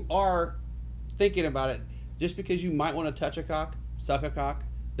if you are thinking about it, just because you might want to touch a cock, suck a cock,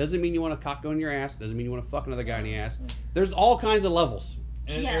 doesn't mean you want a cock go in your ass. Doesn't mean you want to fuck another guy in the ass. There's all kinds of levels.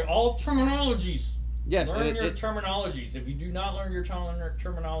 and Yeah. they're all terminologies. Yes, Learn and your terminologies. If you do not learn your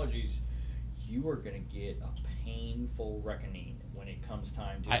terminologies, you are going to get a painful reckoning when it comes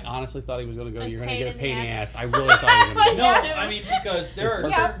time to. I honestly thought he was going to go. A You're going to pain get a in pain in the the ass. ass. I really thought he was going to. No, Yeah. I mean because there are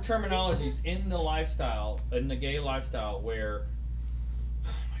Yeah. certain terminologies in the lifestyle, in the gay lifestyle, where, oh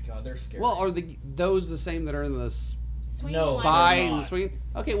my God, they're scary. Well, are those the same that are in this Swinging No, lifestyle. bi they're and the not. swing?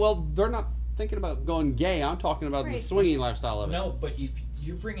 Okay, well they're not thinking about going gay. I'm talking about the Right, swinging just- lifestyle of it. no, but if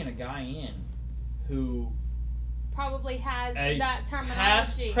you're bringing a guy in who Probably has a that past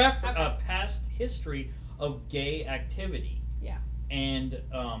terminology. Okay. past history of gay activity. Yeah. And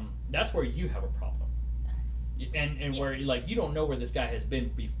that's where you have a problem. And where like you don't know where this guy has been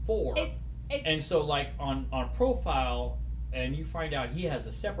before. It's And so like on profile and you find out he has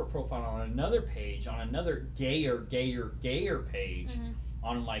a separate profile on another page, on another gayer page, Mhm.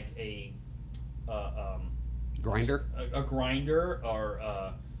 on like a Grinder? a grinder or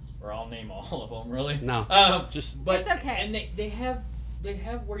I'll name all of them really. No. Just but It's okay. And they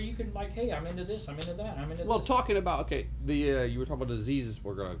have where you can like, hey, I'm into this, I'm into that, I'm into Well, this. talking about the you were talking about diseases.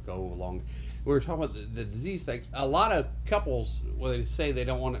 We're gonna go along. We were talking about the disease thing. A lot of couples, when they say they're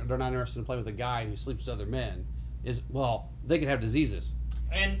not interested in playing with a guy who sleeps with other men, is they can have diseases.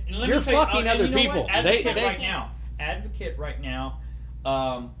 And let You're me say, fucking and other you know people. What? Advocate They- right now.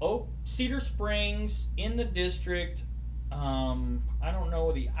 Cedar Springs in the district. I don't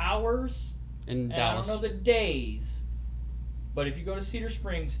know the hours. In And Dallas. I don't know the days, but if you go to Cedar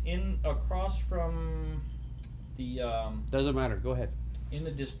Springs, across from the Doesn't matter. Go ahead. in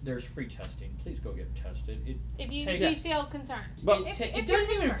the there's free testing. Please go get tested. if you takes- feel concerned. But It if doesn't you're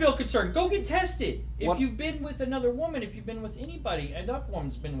even concerned. feel concerned. Go get tested. If What- you've been with another woman, if you've been with anybody, and that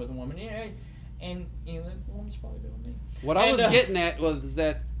woman's been with a woman, and that woman's probably been with me. what I And, was getting at was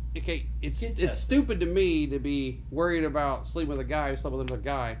that okay, it's Get it's tested. stupid to me to be worried about sleeping with a guy who slept with another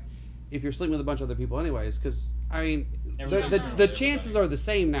guy, if you're sleeping with a bunch of other people anyways. Because I mean, Everybody's the sleeping the with chances everybody. are the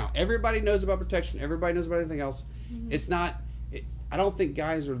same now. Everybody knows about protection. Everybody knows about anything else. It's not. I don't think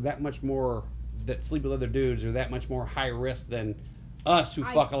guys are that much more that sleep with other dudes are that much more high risk than us who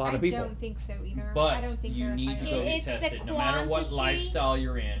fuck a lot of people. I don't think so either. I But don't think you they're need to high go risk. get It's the tested, no matter what quantity- lifestyle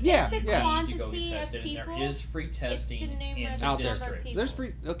you're in. Yeah, the You yeah. need to go quantity get of tested, and people, there is free testing the in numerous the Out there. district. people. There's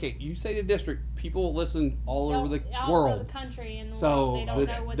free. Okay, you say the district. People listen all over the all world. over the country and the world. So They don't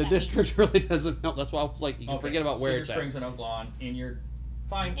know what the that district really doesn't know. That's why I was like, you can Okay, forget about where Cedar it's Springs at. and Oak Lawn in your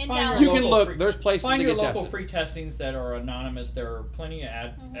find In find Dallas. your You can local look. free- There's places find to your get local tested. free testings that are anonymous. There are plenty of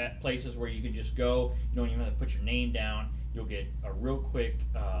at places where you can just go. You don't even have to put your name down. You'll get a real quick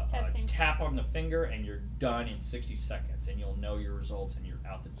Testing. tap on the finger, and you're done in 60 seconds, and you'll know your results, and you're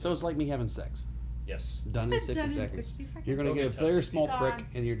out the door. So it's like me having sex. Yes. Done in 60 Done in seconds. 60 seconds. You're gonna Go get a get very tested. small Gone. prick,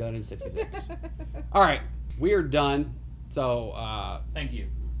 and you're done in 60 seconds. All right, we are done. So Thank you.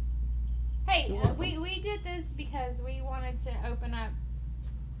 Hey, we did this because we wanted to open up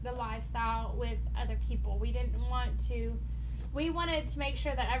the lifestyle with other people. We wanted to make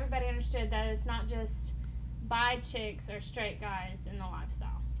sure that everybody understood that it's not just bi chicks or straight guys in the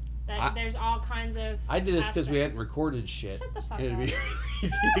lifestyle. That there's all kinds of I did this because we aspects. hadn't recorded shit. Shut the fuck and it'd be up.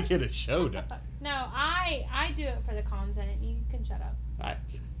 easy to get a show done. No, I do it for the content. You can shut up. I,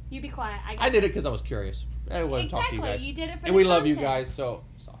 You be quiet. I did it because I was curious. I wanted to talk to you Exactly. guys. You did it for and the we love you content. guys, so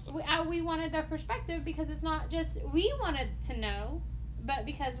it's awesome. We wanted their perspective because it's not just we wanted to know, but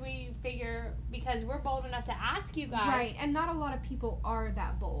because we're bold enough to ask you guys. Right, and not a lot of people are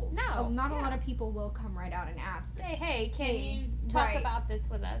that bold. No, Not a yeah. lot of people will come right out and ask. Say, hey, can Hey, you talk right. about this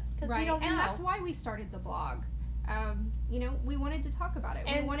with us? Because Right, we don't know. and that's why we started the blog. We wanted to talk about it.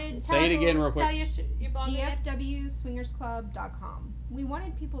 And We wanted Say it again real quick. Tell your blog again. DFWSwingersClub.com. We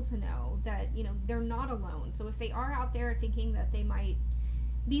wanted people to know that, they're not alone. So if they are out there thinking that they might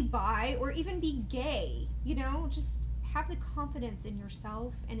be bi or even be gay, just have the confidence in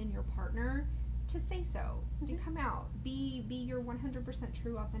yourself and in your partner to say so, to come out, be your 100%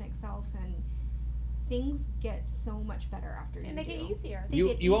 true, authentic self, and things get so much better after you And they do. get easier. They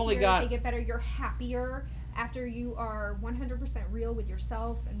get easier, they get better. You're happier after you are 100% real with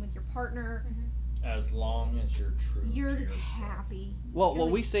yourself and with your partner. As long as you're true You're to yourself. happy. Well, You're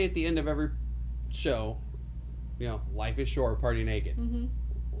we say at the end of every show, life is short, party naked. Mm-hmm.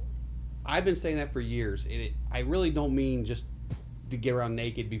 I've been saying that for years, and I really don't mean just to get around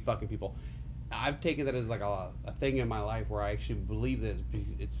naked, be fucking people. I've taken that as like a thing in my life where I actually believe that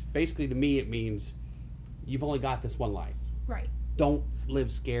it's basically, to me, it means you've only got this one life. Right. Don't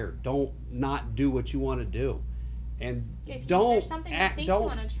live scared. Don't not do what you want to do, and If don't there's something you think you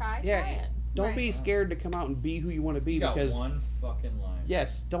want to try it. Don't be scared to come out and be who you want to be, You got because one fucking life.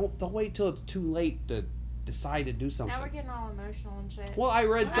 yes, don't wait till it's too late to decide to do something. Now we're getting all emotional and shit. Well, I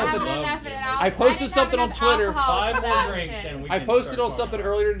read I something. haven't enough of it. I posted something on Twitter. 5 more drinks and we I can posted start on something talking.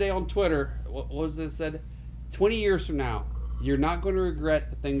 earlier today on Twitter. What was it said? 20 years from now, you're not going to regret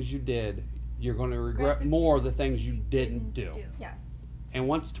the things you did. You're going to regret more the things you didn't do. Yes. And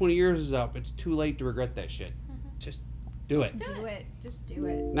once 20 years is up, it's too late to regret that shit. Just do it. Do it. Just do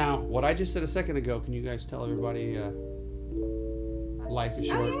it. Now, what I just said a second ago, can you guys tell everybody life is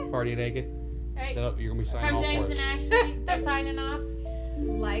short, party naked? Right. You're going to be signing From off James for and us. Ashley, they're signing off.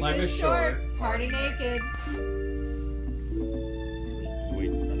 Life is short. Party naked.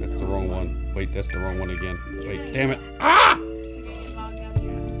 Wait, that's the wrong one. Wait, that's the wrong one again. Wait, damn it.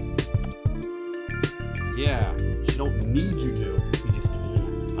 Yeah, she don't need you to. You just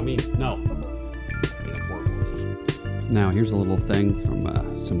can. I mean, no. Now, here's a little thing from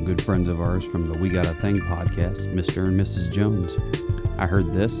some good friends of ours from the We Got a Thing podcast, Mr. and Mrs. Jones. I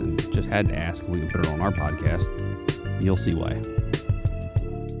heard this and just had to ask if we could put it on our podcast. You'll see why.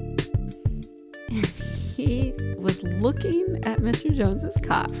 He was looking at Mr. Jones's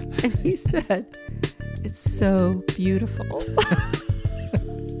cock and he said, "It's so beautiful."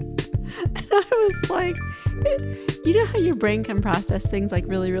 And I was like, you know how your brain can process things like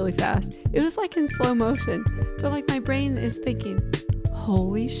really, really fast? It was like in slow motion. But like my brain is thinking,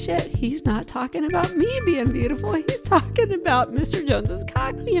 holy shit, he's not talking about me being beautiful. He's talking about Mr. Jones's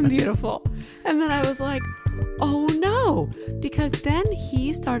cock being beautiful. And then I was like, oh no, because then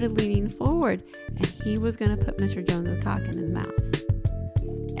he started leaning forward and he was going to put Mr. Jones's cock in his mouth.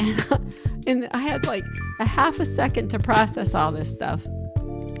 And I had like a half a second to process all this stuff.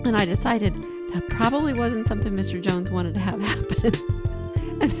 And I decided that probably wasn't something Mr. Jones wanted to have happen.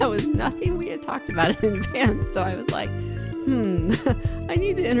 And that was nothing we had talked about in advance. So I was like, I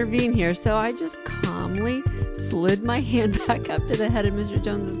need to intervene here. So I just calmly slid my hand back up to the head of Mr.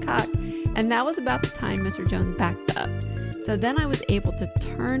 Jones's cock. And that was about the time Mr. Jones backed up. So then I was able to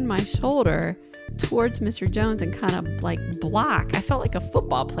turn my shoulder towards Mr. Jones and kind of like block. I felt like a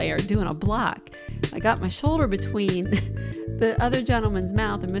football player doing a block. I got my shoulder between the other gentleman's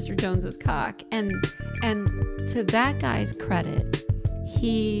mouth and Mr. Jones's cock. And to that guy's credit,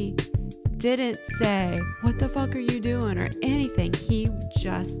 he didn't say, "What the fuck are you doing?" or anything. He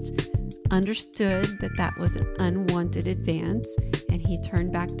just understood that that was an unwanted advance, and he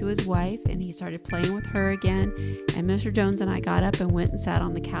turned back to his wife and he started playing with her again. And Mr. Jones and I got up and went and sat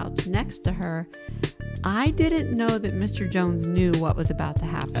on the couch next to her. I didn't know that Mr. Jones knew what was about to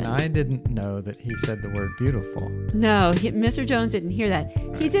happen. And I didn't know that he said the word beautiful. No, Mr. Jones didn't hear that.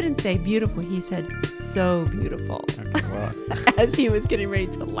 He didn't say beautiful. He said so beautiful. Okay, well, As he was getting ready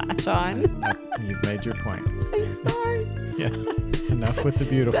to latch on. you've made your point. I'm sorry. Yeah, enough with the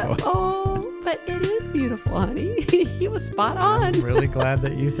beautiful. But it is beautiful, honey. He was spot on. I'm really glad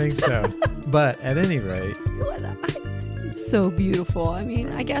that you think so. But at any rate, So beautiful. I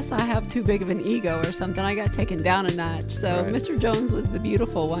mean, I guess I have too big of an ego or something. I got taken down a notch. So Right. Mr. Jones was the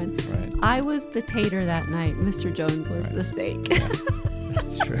beautiful one. right, I was the tater that night. Mr. Jones was the steak.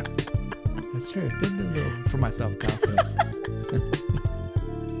 that's true. That's true. Did do a little for my self-confidence.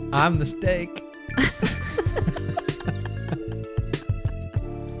 I'm the steak.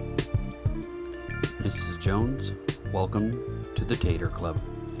 Mrs. Jones, welcome to the Tater Club,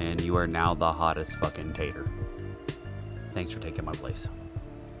 and you are now the hottest fucking tater. Thanks for taking my place.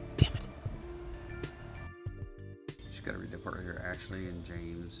 Damn it. Just gotta read that part right here. Ashley and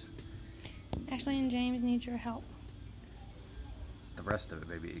James. Ashley and James need your help. The rest of it,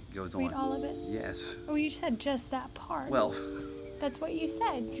 baby, it goes Read on. all of it. Yes. Oh, you said just that part. Well, That's what you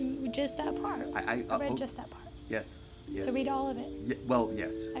said. Just that part. I read just that part. yes. Yes. So read all of it. Well,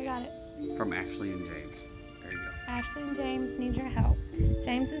 yes. I got it. From Ashley and James. There you go. Ashley and James need your help.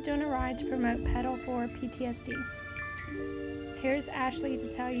 James is doing a ride to promote Pedal for PTSD. Here's Ashley to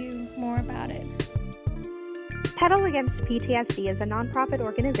tell you more about it. Pedal Against PTSD is a nonprofit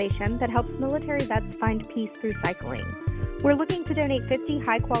organization that helps military vets find peace through cycling. We're looking to donate 50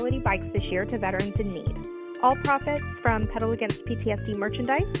 high-quality bikes this year to veterans in need. All profits from Pedal Against PTSD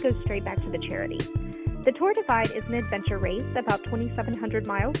merchandise go straight back to the charity. The Tour Divide is an adventure race about 2,700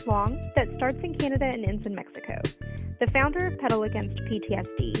 miles long that starts in Canada and ends in Mexico. The founder of Pedal Against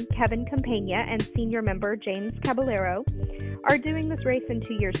PTSD, Kevin Campagna, and senior member James Caballero are doing this race in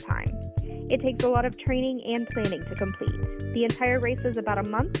 2 years' time. It takes a lot of training and planning to complete. The entire race is about a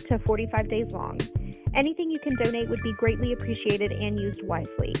month to 45 days long. Anything you can donate would be greatly appreciated and used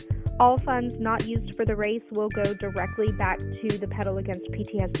wisely. All funds not used for the race will go directly back to the Pedal Against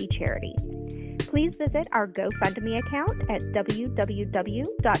PTSD charity. Please visit our GoFundMe account at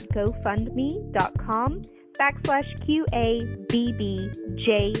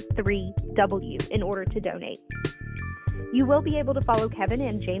www.gofundme.com/QABBJ3W in order to donate. You will be able to follow Kevin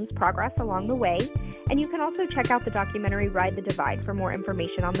and James' progress along the way, and you can also check out the documentary Ride the Divide for more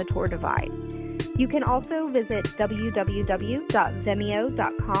information on the Tour Divide. You can also visit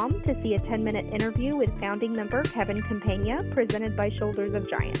www.vimeo.com to see a 10-minute interview with founding member Kevin Campagna presented by Shoulders of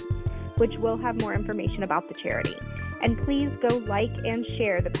Giants, which will have more information about the charity. And please go like and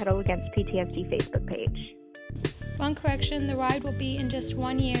share the Pedal Against PTSD Facebook page. One correction, the ride will be in just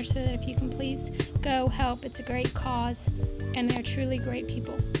 1 year, so that if you can please go help. It's a great cause, and they're truly great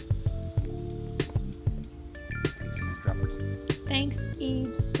people. Thanks, eavesdroppers. Thanks,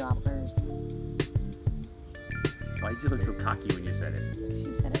 eavesdroppers. Why did you look so cocky when you said it?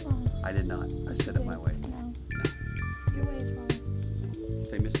 She said it wrong. I did not. I said it my way. No. Your way is wrong.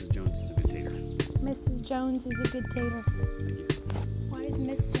 Say Mrs. Jones is a good tater. Mrs. Jones is a good tater. Thank you. Why is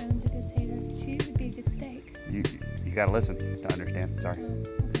Miss Jones a good tater? She would be a good steak. You gotta listen to understand. Sorry. Oh,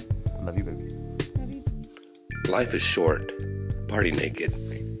 okay. I love you, baby. Love you. Life is short. Party naked.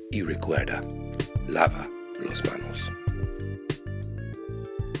 Y recuerda. Lava los manos.